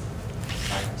 So just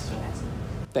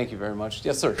Thank you very much.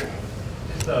 Yes, sir.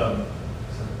 Just some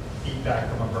feedback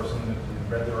from a person that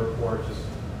read the report just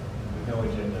with no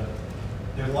agenda.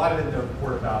 There's a lot of it in the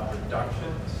report about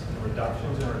reductions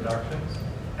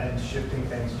and shifting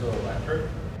things to electric,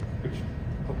 which,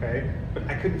 okay, but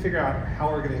I couldn't figure out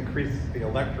how we're going to increase the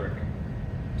electric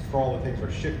for all the things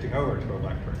we're shifting over to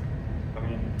electric. I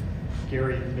mean,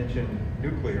 Gary mentioned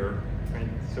nuclear. I mean,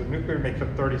 so nuclear makes up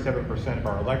 37% of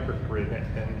our electric grid,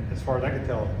 and as far as I can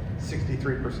tell,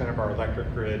 63% of our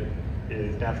electric grid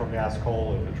is natural gas,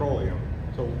 coal, and petroleum.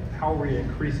 So how are we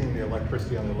increasing the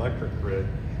electricity on the electric grid?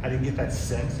 I didn't get that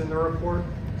sense in the report,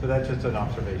 so that's just an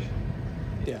observation.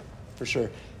 Yeah, for sure.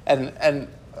 And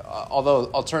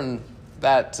although I'll turn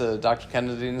that to Dr.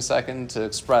 Kennedy in a second to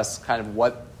express kind of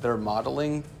what their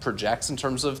modeling projects in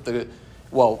terms of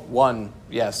one,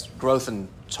 yes, growth in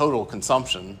total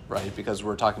consumption, right? Because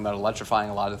we're talking about electrifying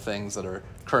a lot of things that are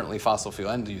currently fossil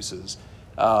fuel end uses.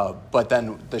 But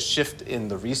then the shift in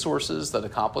the resources that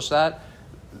accomplish that,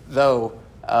 though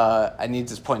I need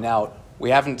to point out, we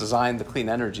haven't designed the clean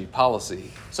energy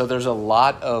policy. So there's a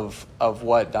lot of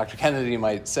what Dr. Kennedy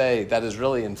might say that is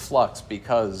really in flux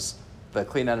because the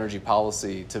clean energy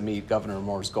policy to meet Governor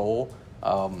Moore's goal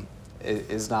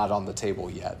is not on the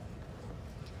table yet.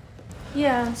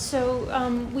 Yeah,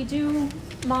 so we do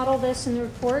model this in the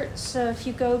report. So if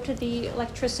you go to the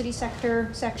electricity sector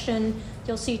section,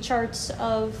 you'll see charts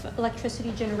of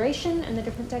electricity generation and the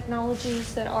different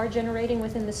technologies that are generating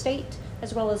within the state,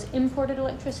 as well as imported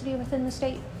electricity within the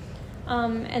state.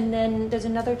 And then there's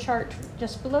another chart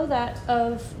just below that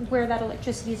of where that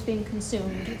electricity is being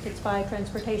consumed, if it's by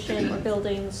transportation or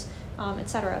buildings, et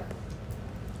cetera.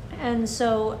 And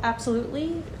so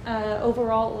absolutely,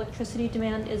 overall electricity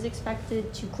demand is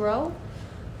expected to grow.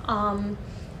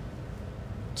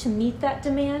 To meet that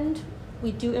demand,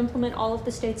 we do implement all of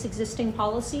the state's existing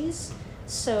policies.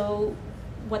 So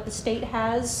what the state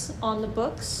has on the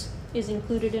books is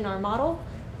included in our model.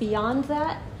 Beyond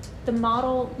that, the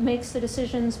model makes the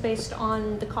decisions based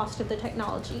on the cost of the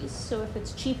technologies. So if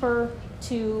it's cheaper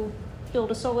to build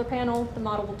a solar panel, the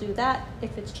model will do that.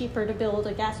 If it's cheaper to build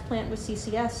a gas plant with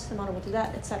CCS, the model will do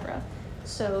that, et cetera.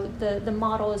 So the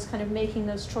model is kind of making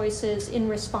those choices in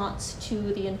response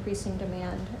to the increasing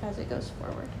demand as it goes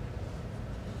forward.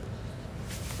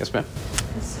 Yes, ma'am.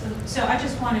 So I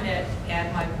just wanted to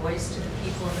add my voice to the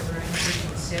people in the room who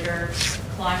consider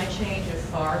climate change a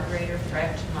far greater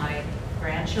threat to my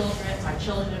grandchildren, my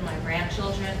children, my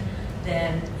grandchildren,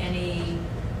 than any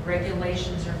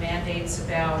regulations or mandates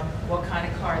about what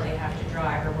kind of car they have to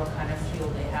drive or what kind of fuel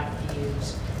they have to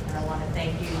use. And I want to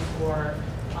thank you for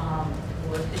the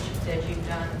work that you've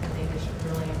done. I think it's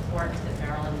really important that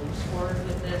Maryland moves forward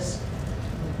with this.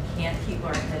 We can't keep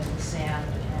our heads in the sand,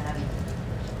 and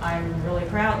I'm really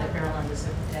proud that Maryland is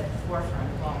at the forefront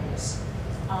of all this.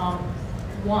 I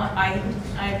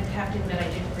have to admit I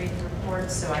didn't read the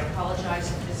report, so I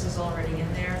apologize if this is already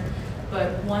in there.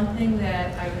 But one thing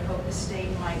that I would hope the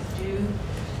state might do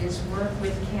is work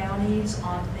with counties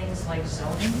on things like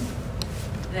zoning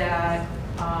that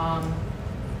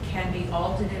can be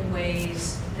altered in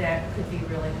ways that could be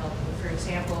really helpful. For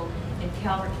example, in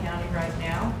Calvert County right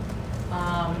now,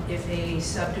 if a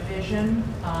subdivision,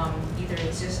 either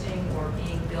existing or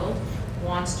being built,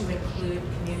 wants to include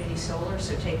community solar,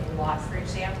 so take a lot, for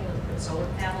example, and put solar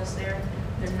panels there,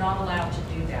 they're not allowed to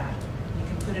do that. You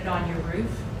can put it on your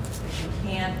roof, but you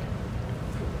can't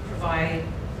provide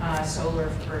solar,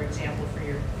 for example, for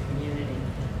your community.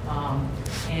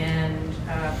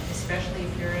 Especially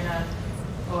if you're in a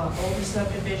older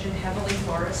subdivision, heavily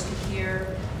forested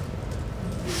here,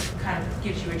 it kind of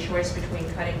gives you a choice between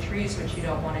cutting trees, which you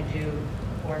don't want to do,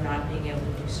 or not being able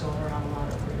to do solar on a lot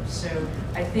of roofs. So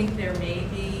I think there may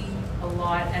be a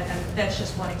lot, and that's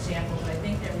just one example, but I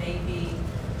think there may be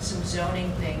some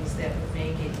zoning things that would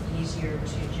make it easier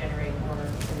to generate more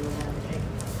renewable energy.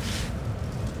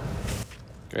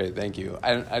 Great, thank you.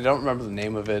 I don't remember the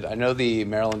name of it. I know the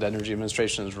Maryland Energy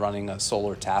Administration is running a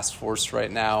solar task force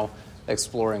right now,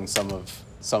 exploring some of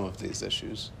these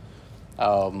issues.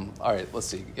 All right, let's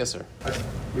see. Yes, sir.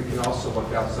 We can also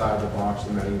look outside the box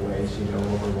in many ways. You know,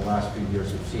 over the last few years,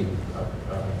 we've seen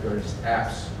various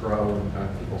apps grow on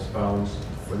people's phones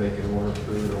where they can order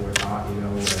food or whatnot. You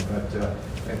know, but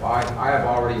if I have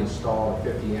already installed a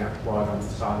 50-amp plug on the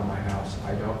side of my house.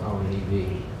 I don't own an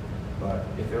EV, but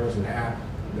if there was an app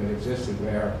that existed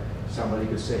where somebody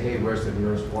could say, hey, where's the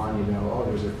nearest one? You know, oh,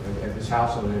 there's at this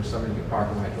house over there, somebody could park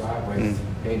in my driveway,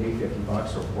 pay me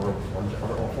 $50 or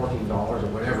 $14 or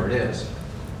whatever it is,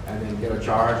 and then get a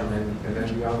charge and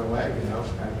then be on the way, you know,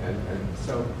 and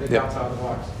so think outside the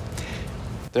box.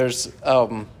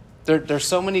 There's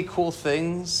so many cool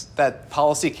things that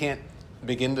policy can't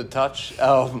begin to touch.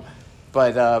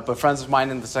 But friends of mine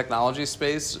in the technology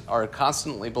space are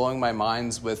constantly blowing my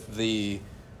minds with the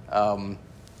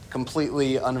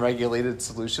completely unregulated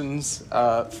solutions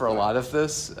for a lot of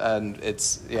this, and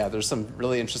there's some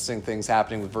really interesting things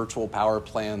happening with virtual power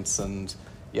plants and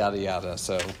yada yada.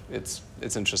 So it's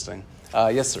interesting.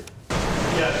 Yes, sir.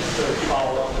 Yeah, just to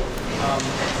follow up.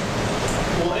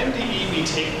 be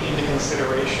taking into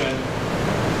consideration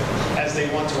as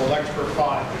they want to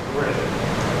electrify the grid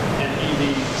and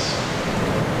EVs,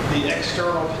 the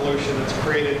external pollution that's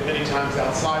created many times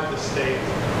outside the state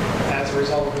as a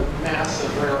result of the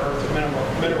massive rare earth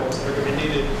minerals that are going to be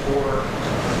needed for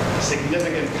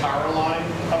significant power line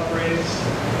upgrades,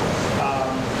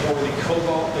 or the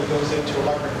cobalt that goes into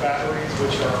electric batteries,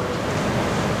 which are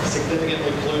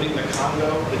significantly polluting the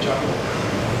Congo, the jungle,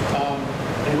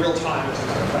 in real time, as a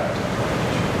matter of fact.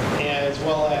 As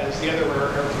well as the other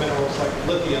rare earth minerals like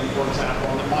lithium, for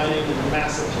example, and the mining and the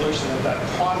massive pollution that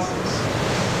causes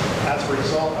as a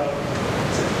result of.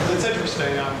 It's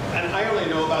interesting, and I only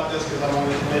know about this because I'm on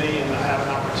the committee and I have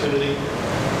an opportunity,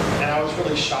 and I was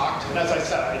really shocked. And as I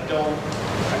said, I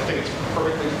think it's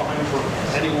perfectly fine for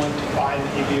anyone to buy an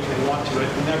EV if they want to.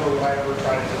 Never would I ever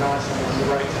try to deny someone the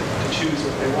right to choose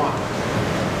what they want.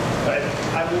 But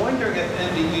I'm wondering if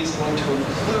MDE is going to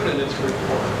include in its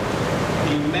report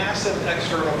the massive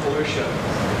external pollution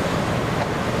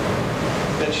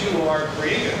that you are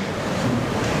creating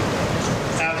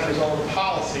as a result of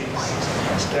policies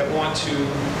that want to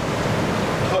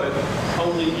put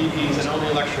only EVs and only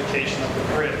electrification of the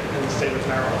grid in the state of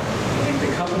Maryland. I think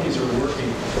the companies are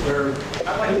working.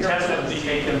 Tesla's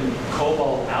taken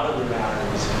cobalt out of their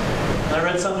batteries. And I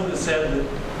read something that said that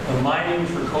the mining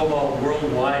for cobalt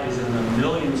worldwide is in the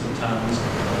millions of tons,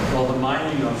 while the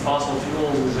mining of fossil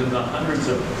fuels is in the hundreds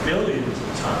of billions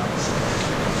of tons.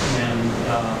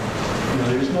 And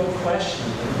there's no question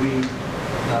that we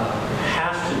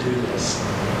have to do this.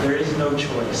 There is no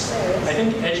choice. I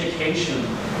think education,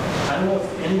 I don't know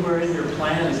if anywhere in your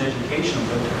plan is education,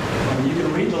 but you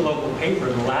can read the local paper.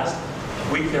 The last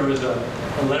week there was a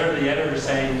letter to the editor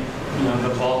saying,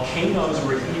 the volcanoes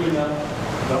were heating up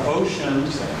the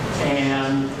oceans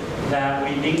and that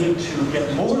we needed to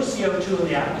get more CO2 in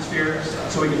the atmosphere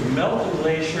so we could melt the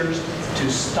glaciers to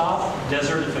stop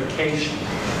desertification.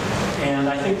 And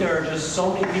I think there are just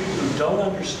so many people who don't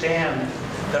understand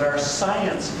that our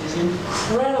science is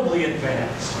incredibly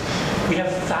advanced. We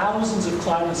have thousands of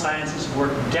climate scientists who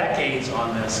work decades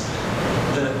on this.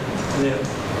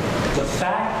 The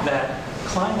fact that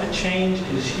climate change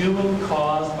is human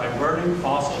caused by burning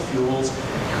fossil fuels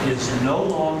is no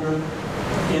longer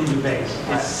in debate.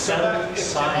 It's settled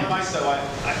science.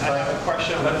 I have a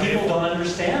question. But people don't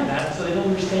understand that, so they don't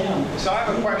understand. So I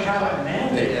have a question. We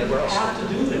have to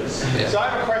do this. Yeah. So I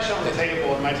have a question on the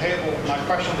table, and my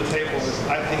question on the table is,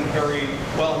 I think, very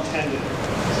well intended.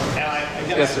 And I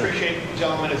appreciate the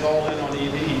gentleman is all in on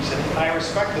EVs, and I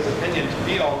respect his opinion to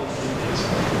be all in on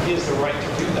EVs. He has the right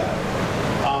to do that.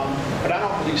 But I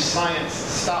don't believe science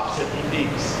stops at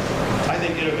EVs. I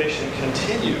think innovation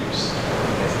continues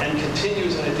and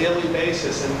continues on a daily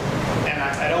basis. And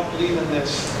I don't believe in this,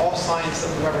 all science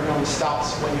that we've ever known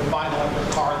stops when you buy an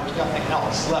electric car, there's nothing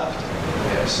else left.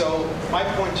 So my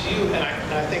point to you, and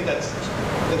I think that's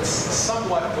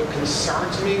somewhat what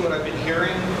concerns me, what I've been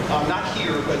hearing, not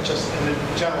here, but just in the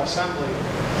General Assembly,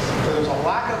 where there's a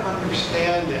lack of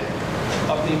understanding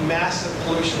of the massive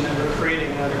pollution that we're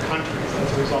creating in other countries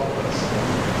as a result of this.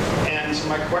 And so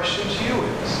my question to you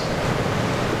is,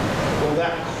 will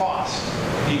that cost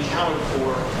be accounted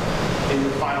for in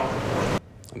your final report?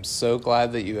 I'm so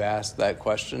glad that you asked that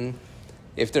question.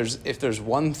 If there's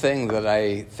one thing that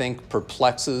I think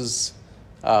perplexes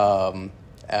and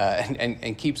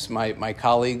keeps my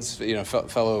colleagues,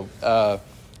 fellow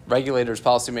regulators,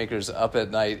 policymakers up at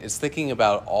night, is thinking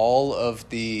about all of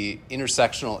the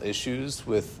intersectional issues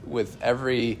with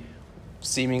every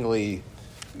seemingly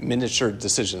miniature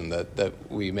decision that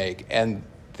we make. And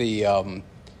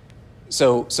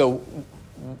so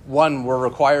one, we're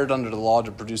required under the law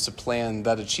to produce a plan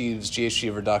that achieves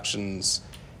GHG reductions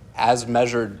as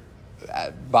measured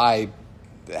by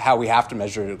how we have to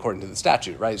measure it according to the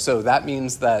statute, right? So that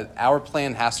means that our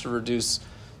plan has to reduce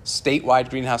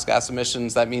statewide greenhouse gas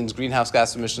emissions. That means greenhouse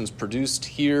gas emissions produced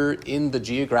here in the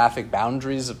geographic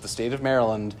boundaries of the state of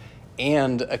Maryland,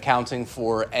 and accounting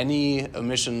for any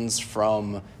emissions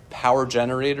from power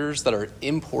generators that are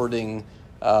importing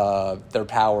their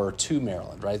power to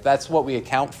Maryland, right? That's what we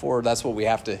account for. That's what we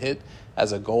have to hit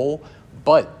as a goal.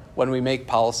 But when we make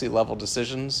policy level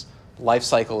decisions, life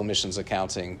cycle emissions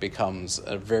accounting becomes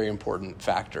a very important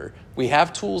factor. We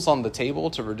have tools on the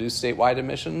table to reduce statewide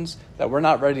emissions that we're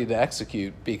not ready to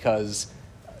execute because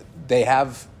there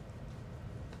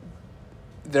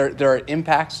are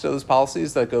impacts to those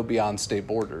policies that go beyond state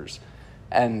borders.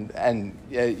 And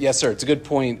yes, sir, it's a good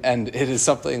point, and it is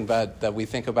something that we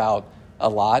think about a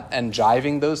lot. And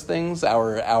jiving those things,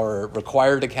 our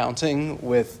required accounting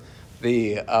with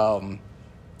the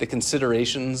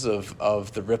considerations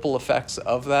of the ripple effects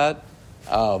of that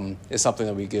is something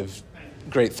that we give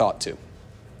great thought to.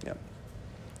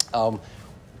 Yeah.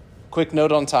 Quick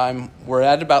note on time. We're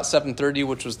at about 7:30,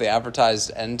 which was the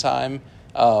advertised end time.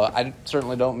 I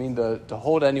certainly don't mean to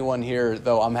hold anyone here,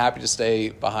 though I'm happy to stay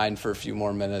behind for a few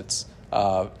more minutes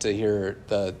to hear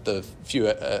the few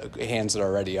hands that are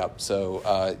already up.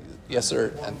 So, yes,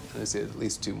 sir, and I see at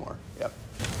least two more. Yep.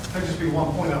 There'd just be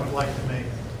one point I would like to make.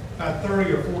 About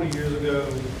 30 or 40 years ago,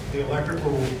 the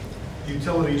electrical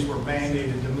utilities were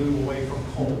mandated to move away from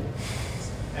coal.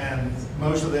 And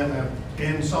most of them have,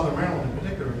 in Southern Maryland in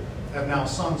particular, have now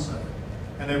sunsetted.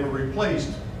 And they were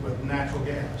replaced with natural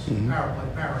gas,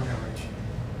 power generation.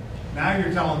 Now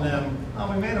you're telling them,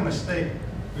 oh, we made a mistake.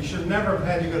 We should never have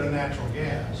had to go to natural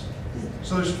gas.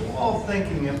 So there's flawed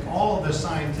thinking in all of the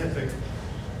scientific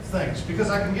things, because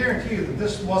I can guarantee you that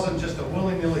this wasn't just a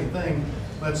willy-nilly thing,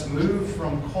 let's move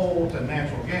from coal to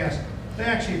natural gas. They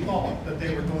actually thought that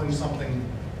they were doing something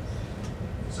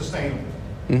sustainable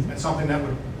and something that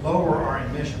would lower our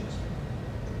emissions.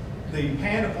 The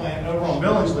Panda plant over on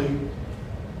Billingsley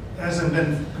hasn't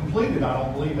been completed, I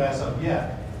don't believe, as of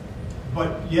yet.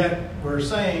 But yet we're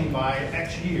saying by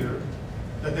X year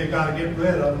that they've got to get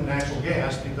rid of natural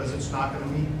gas because it's not going to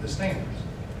meet the standards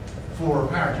for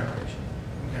power generation.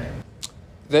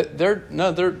 Okay.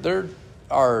 There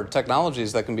are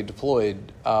technologies that can be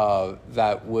deployed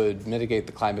that would mitigate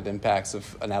the climate impacts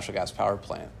of a natural gas power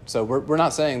plant. So we're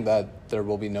not saying that there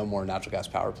will be no more natural gas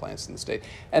power plants in the state.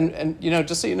 And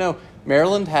just so you know,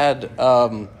 Maryland had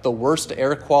the worst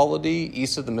air quality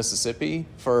east of the Mississippi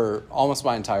for almost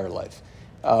my entire life.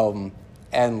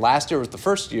 And last year was the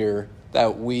first year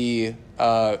that we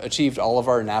achieved all of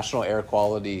our national air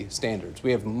quality standards.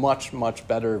 We have much, much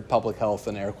better public health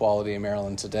and air quality in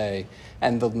Maryland today.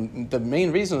 And the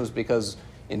main reason was because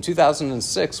in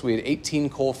 2006, we had 18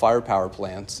 coal-fired power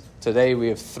plants. Today, we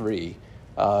have 3.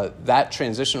 That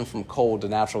transition from coal to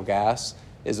natural gas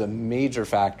is a major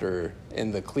factor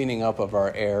in the cleaning up of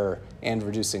our air and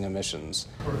reducing emissions.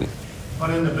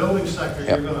 But in the building sector,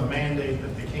 you're going to mandate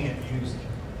that they can't use it.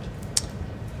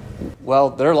 Well,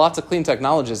 there are lots of clean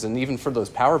technologies, and even for those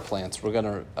power plants, we're going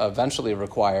to eventually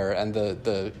require, and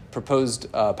the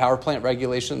proposed power plant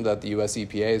regulation that the U.S.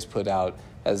 EPA has put out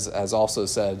has also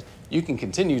said you can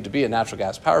continue to be a natural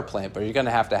gas power plant, but you're going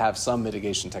to have some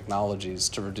mitigation technologies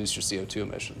to reduce your CO2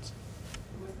 emissions.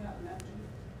 What about methane?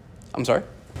 I'm sorry?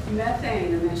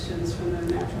 Methane emissions from the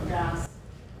natural gas.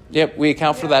 Yep, we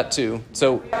account for that too.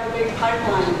 So we have a big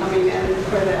pipeline coming in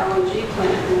for the LNG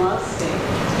plant in Love State.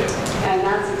 And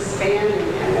that's expanding,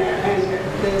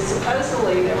 and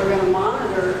supposedly they were going to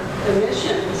monitor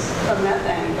emissions of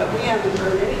methane, but we haven't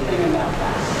heard anything about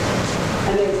that.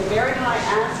 And there's a very high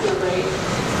asthma rate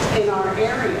in our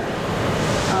area.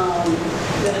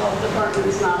 The health department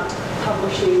is not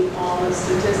publishing all the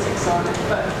statistics on it,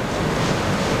 but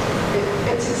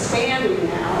it's expanding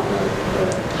now, the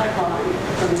pipeline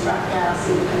from frac gas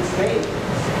in Pennsylvania.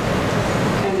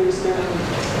 And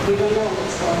we don't know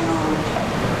what's going on.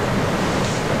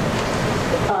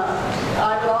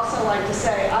 I would also like to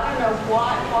say, I don't know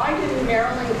why didn't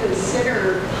Maryland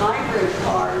consider hybrid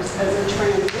cars as a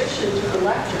transition to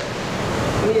electric?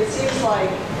 I mean, it seems like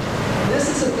this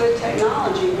is a good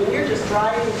technology. When you're just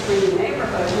driving through the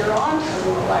neighborhood, you're on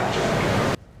total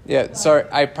electric. Yeah, sorry,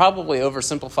 I probably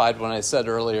oversimplified when I said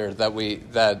earlier that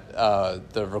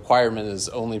the requirement is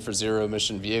only for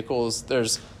zero-emission vehicles.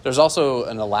 There's also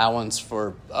an allowance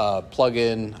for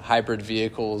plug-in hybrid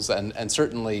vehicles, and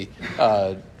certainly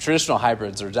traditional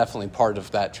hybrids are definitely part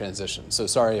of that transition. So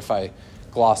sorry if I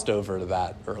glossed over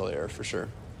that earlier, for sure.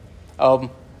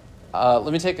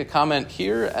 Let me take a comment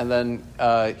here, and then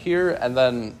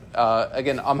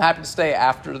again, I'm happy to stay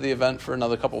after the event for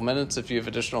another couple minutes if you have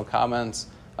additional comments.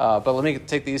 But let me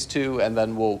take these two, and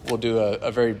then we'll do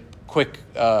a very quick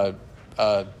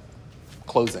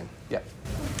closing. Yeah.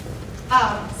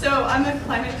 So I'm a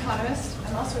climate economist.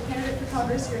 I'm also a candidate for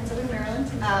Congress here in Southern Maryland,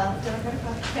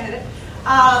 Democratic candidate.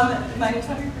 My name's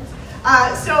Prince.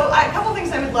 So a couple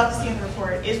things I would love to see in the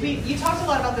report is you talked a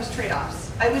lot about those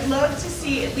trade-offs. I would love to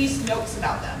see at least notes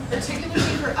about them, particularly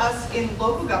for us in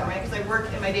local government, because I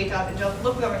work in my day job in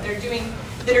local government.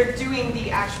 That are doing the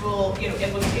actual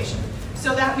implementation.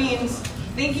 So that means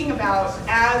thinking about,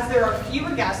 as there are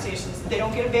fewer gas stations, they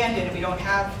don't get abandoned, and we don't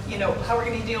have, how we're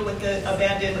going to deal with the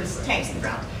abandoned tanks in the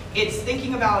ground. It's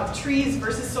thinking about trees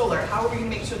versus solar. How are we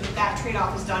going to make sure that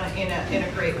trade-off is done in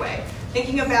a great way?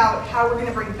 Thinking about how we're going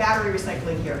to bring battery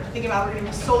recycling here. Thinking about how we're going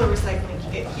to bring solar recycling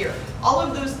here. All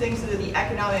of those things are the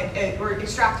economic, or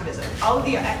extractivism. All of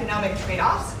the economic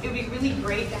trade-offs, it would be really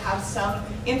great to have some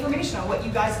information on what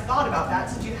you guys thought about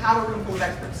that, since you have a room full of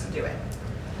experts to do it.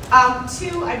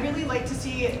 Two, I'd really like to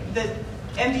see the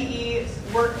MDE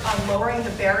work on lowering the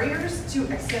barriers to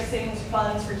accessing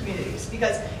funds for communities,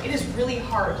 because it is really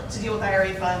hard to deal with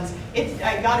IRA funds.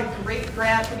 I got a great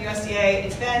grant from USDA.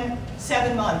 It's been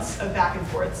 7 months of back and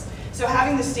forths. So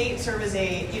having the state serve as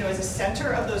as a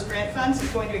center of those grant funds is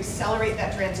going to accelerate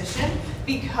that transition,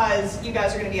 because you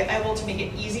guys are going to be able to make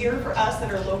it easier for us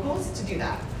that are locals to do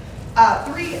that.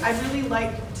 Three, I'd really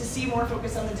like to see more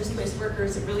focus on the displaced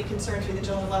workers. It really concerns me, the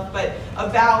gentleman left, but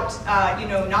about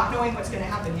not knowing what's going to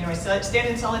happen. I stand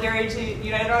in solidarity to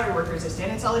United Auto Workers. I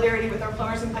stand in solidarity with our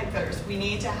plumbers and pipe fitters. We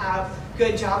need to have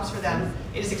good jobs for them.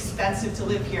 It is expensive to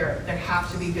live here. There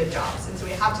have to be good jobs, and so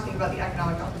we have to think about the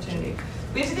economic opportunity.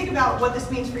 We have to think about what this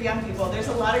means for young people. There's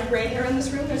a lot of gray hair in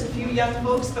this room. There's a few young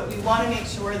folks, but we want to make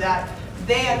sure that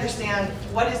they understand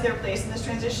what is their place in this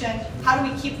transition. How do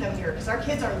we keep them here? Because our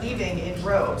kids are leaving in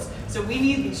droves. So we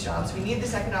need these jobs. We need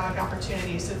this economic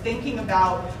opportunity. So thinking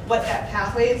about what that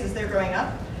pathway is as they're growing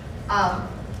up.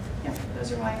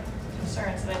 Those are my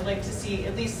concerns. And I'd like to see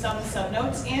at least some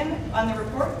subnotes on the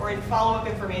report or in follow-up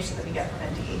information that we get from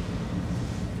MDE.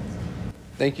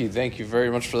 Thank you very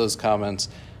much for those comments.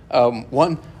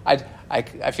 One,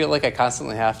 I feel like I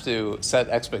constantly have to set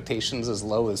expectations as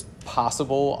low as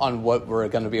possible on what we're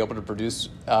going to be able to produce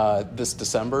this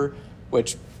December,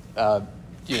 which,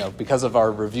 because of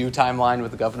our review timeline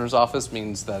with the governor's office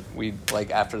means that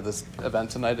after this event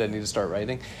tonight, I need to start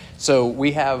writing. So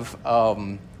we have,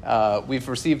 we've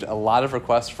received a lot of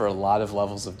requests for a lot of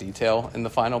levels of detail in the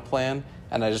final plan,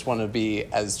 and I just want to be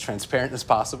as transparent as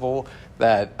possible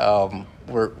that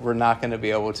we're not going to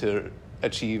be able to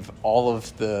achieve all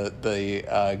of the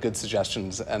good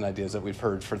suggestions and ideas that we've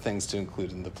heard for things to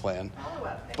include in the plan.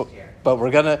 But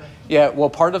we're gonna,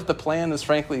 part of the plan is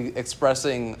frankly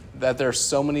expressing that there's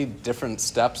so many different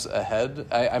steps ahead.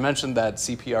 I mentioned that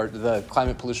CPR, the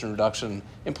Climate Pollution Reduction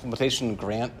Implementation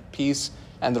Grant piece,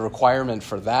 and the requirement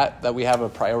for that we have a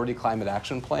priority climate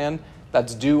action plan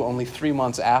that's due only 3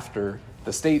 months after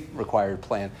the state required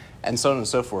plan, and so on and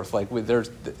so forth.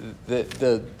 There's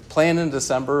the plan in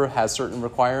December has certain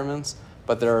requirements,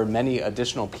 but there are many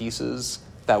additional pieces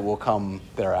that will come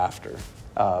thereafter,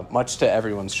 much to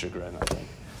everyone's chagrin, I think.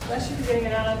 Bless you for getting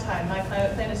it out on time. My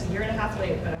climate plan is 1.5 years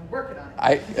late, but I'm working on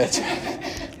it.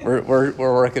 We're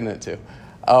working it too.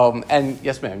 And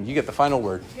yes, ma'am, you get the final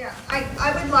word. Yeah,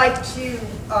 I would like to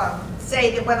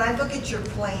say that when I look at your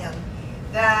plan,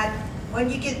 that when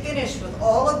you get finished with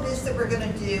all of this that we're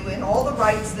going to do and all the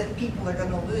rights that people are going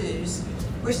to lose,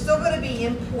 we're still going to be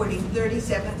importing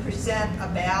 37%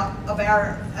 of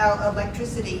our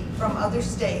electricity from other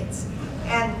states.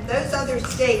 And those other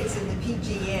states in the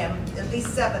PJM, at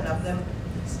least 7 of them,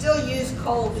 still use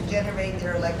coal to generate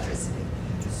their electricity.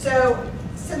 So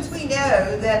since we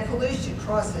know that pollution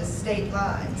crosses state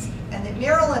lines and that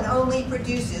Maryland only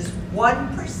produces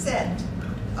 1%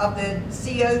 of the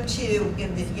CO2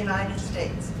 in the United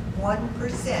States,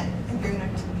 1%. And you're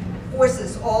going to force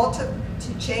us all to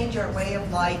change our way of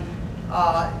life,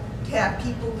 to have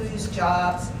people lose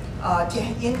jobs, to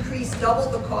increase double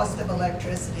the cost of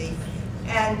electricity.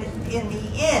 And in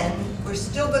the end, we're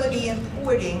still going to be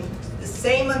importing the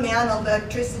same amount of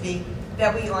electricity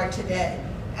that we are today.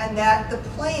 And that the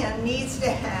plan needs to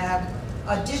have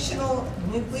additional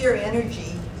nuclear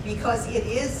energy because it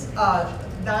is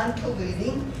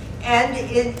non-polluting, and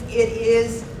it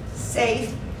is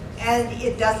safe, and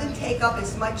it doesn't take up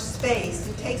as much space.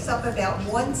 It takes up about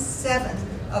 1/7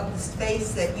 of the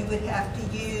space that you would have to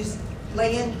use,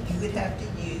 land you would have to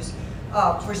use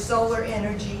for solar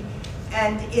energy,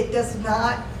 and it does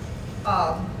not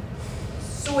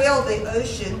soil the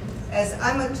ocean, as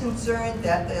I'm concerned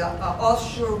that the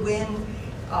offshore wind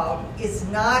is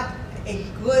not a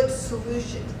good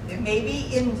solution. It may be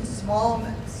in small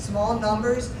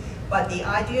numbers, but the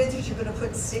idea that you're going to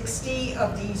put 60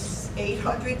 of these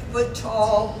 800-foot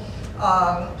tall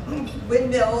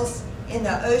windmills in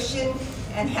the ocean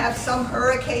and have some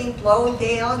hurricane blowing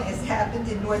down, as happened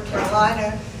in North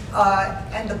Carolina,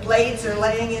 and the blades are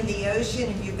laying in the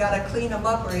ocean and you've got to clean them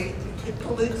up or it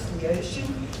pollutes the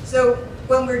ocean. So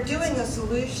when we're doing a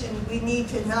solution, we need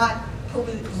to not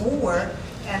pollute more.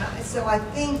 And so I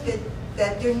think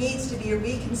that there needs to be a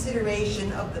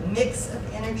reconsideration of the mix of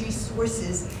energy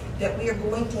sources that we are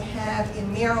going to have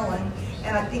in Maryland.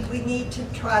 And I think we need to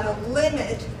try to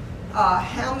limit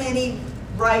how many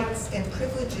rights and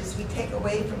privileges we take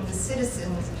away from the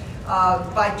citizens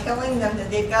by telling them that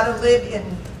they've got to live in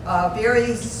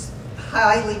very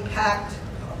highly packed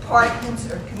apartments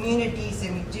or communities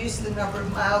and reduce the number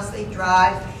of miles they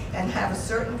drive and have a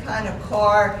certain kind of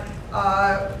car,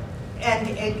 and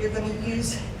you're going to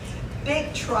use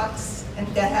big trucks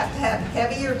and that have to have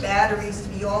heavier batteries to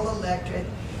be all electric,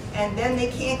 and then they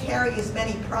can't carry as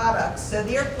many products. So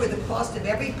therefore, the cost of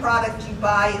every product you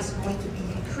buy is going to be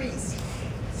increased.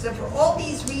 So for all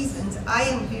these reasons, I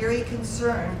am very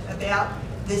concerned about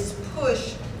this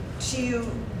push to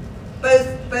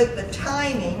both the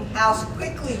timing, how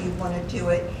quickly you want to do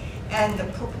it, and the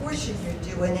proportion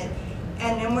you're doing it.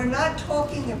 And then we're not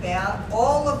talking about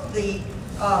all of the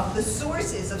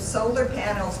sources of solar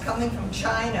panels coming from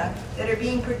China that are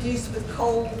being produced with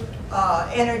coal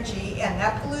energy, and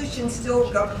that pollution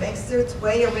still makes its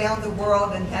way around the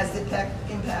world and has the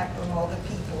impact on all the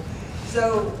people.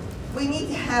 So we need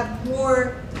to have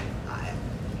more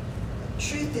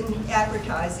truth in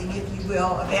advertising, if you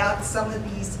will, about some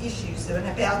of these issues and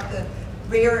about the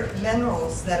rare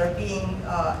minerals that are being,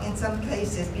 in some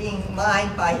cases, being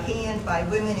mined by hand by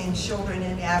women and children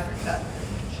in Africa.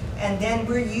 And then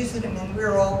we're using them, and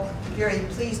we're all very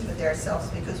pleased with ourselves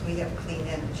because we have clean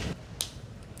energy.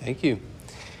 Thank you.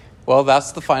 Well,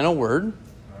 that's the final word.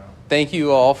 Thank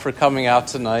you all for coming out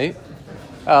tonight.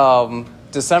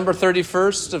 December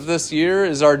 31st of this year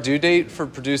is our due date for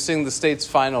producing the state's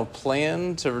final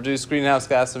plan to reduce greenhouse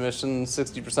gas emissions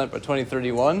 60% by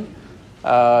 2031.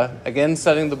 Again,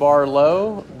 setting the bar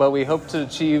low, but we hope to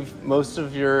achieve most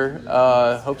of your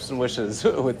hopes and wishes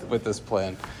with this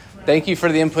plan. Thank you for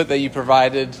the input that you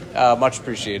provided. Much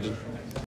appreciated.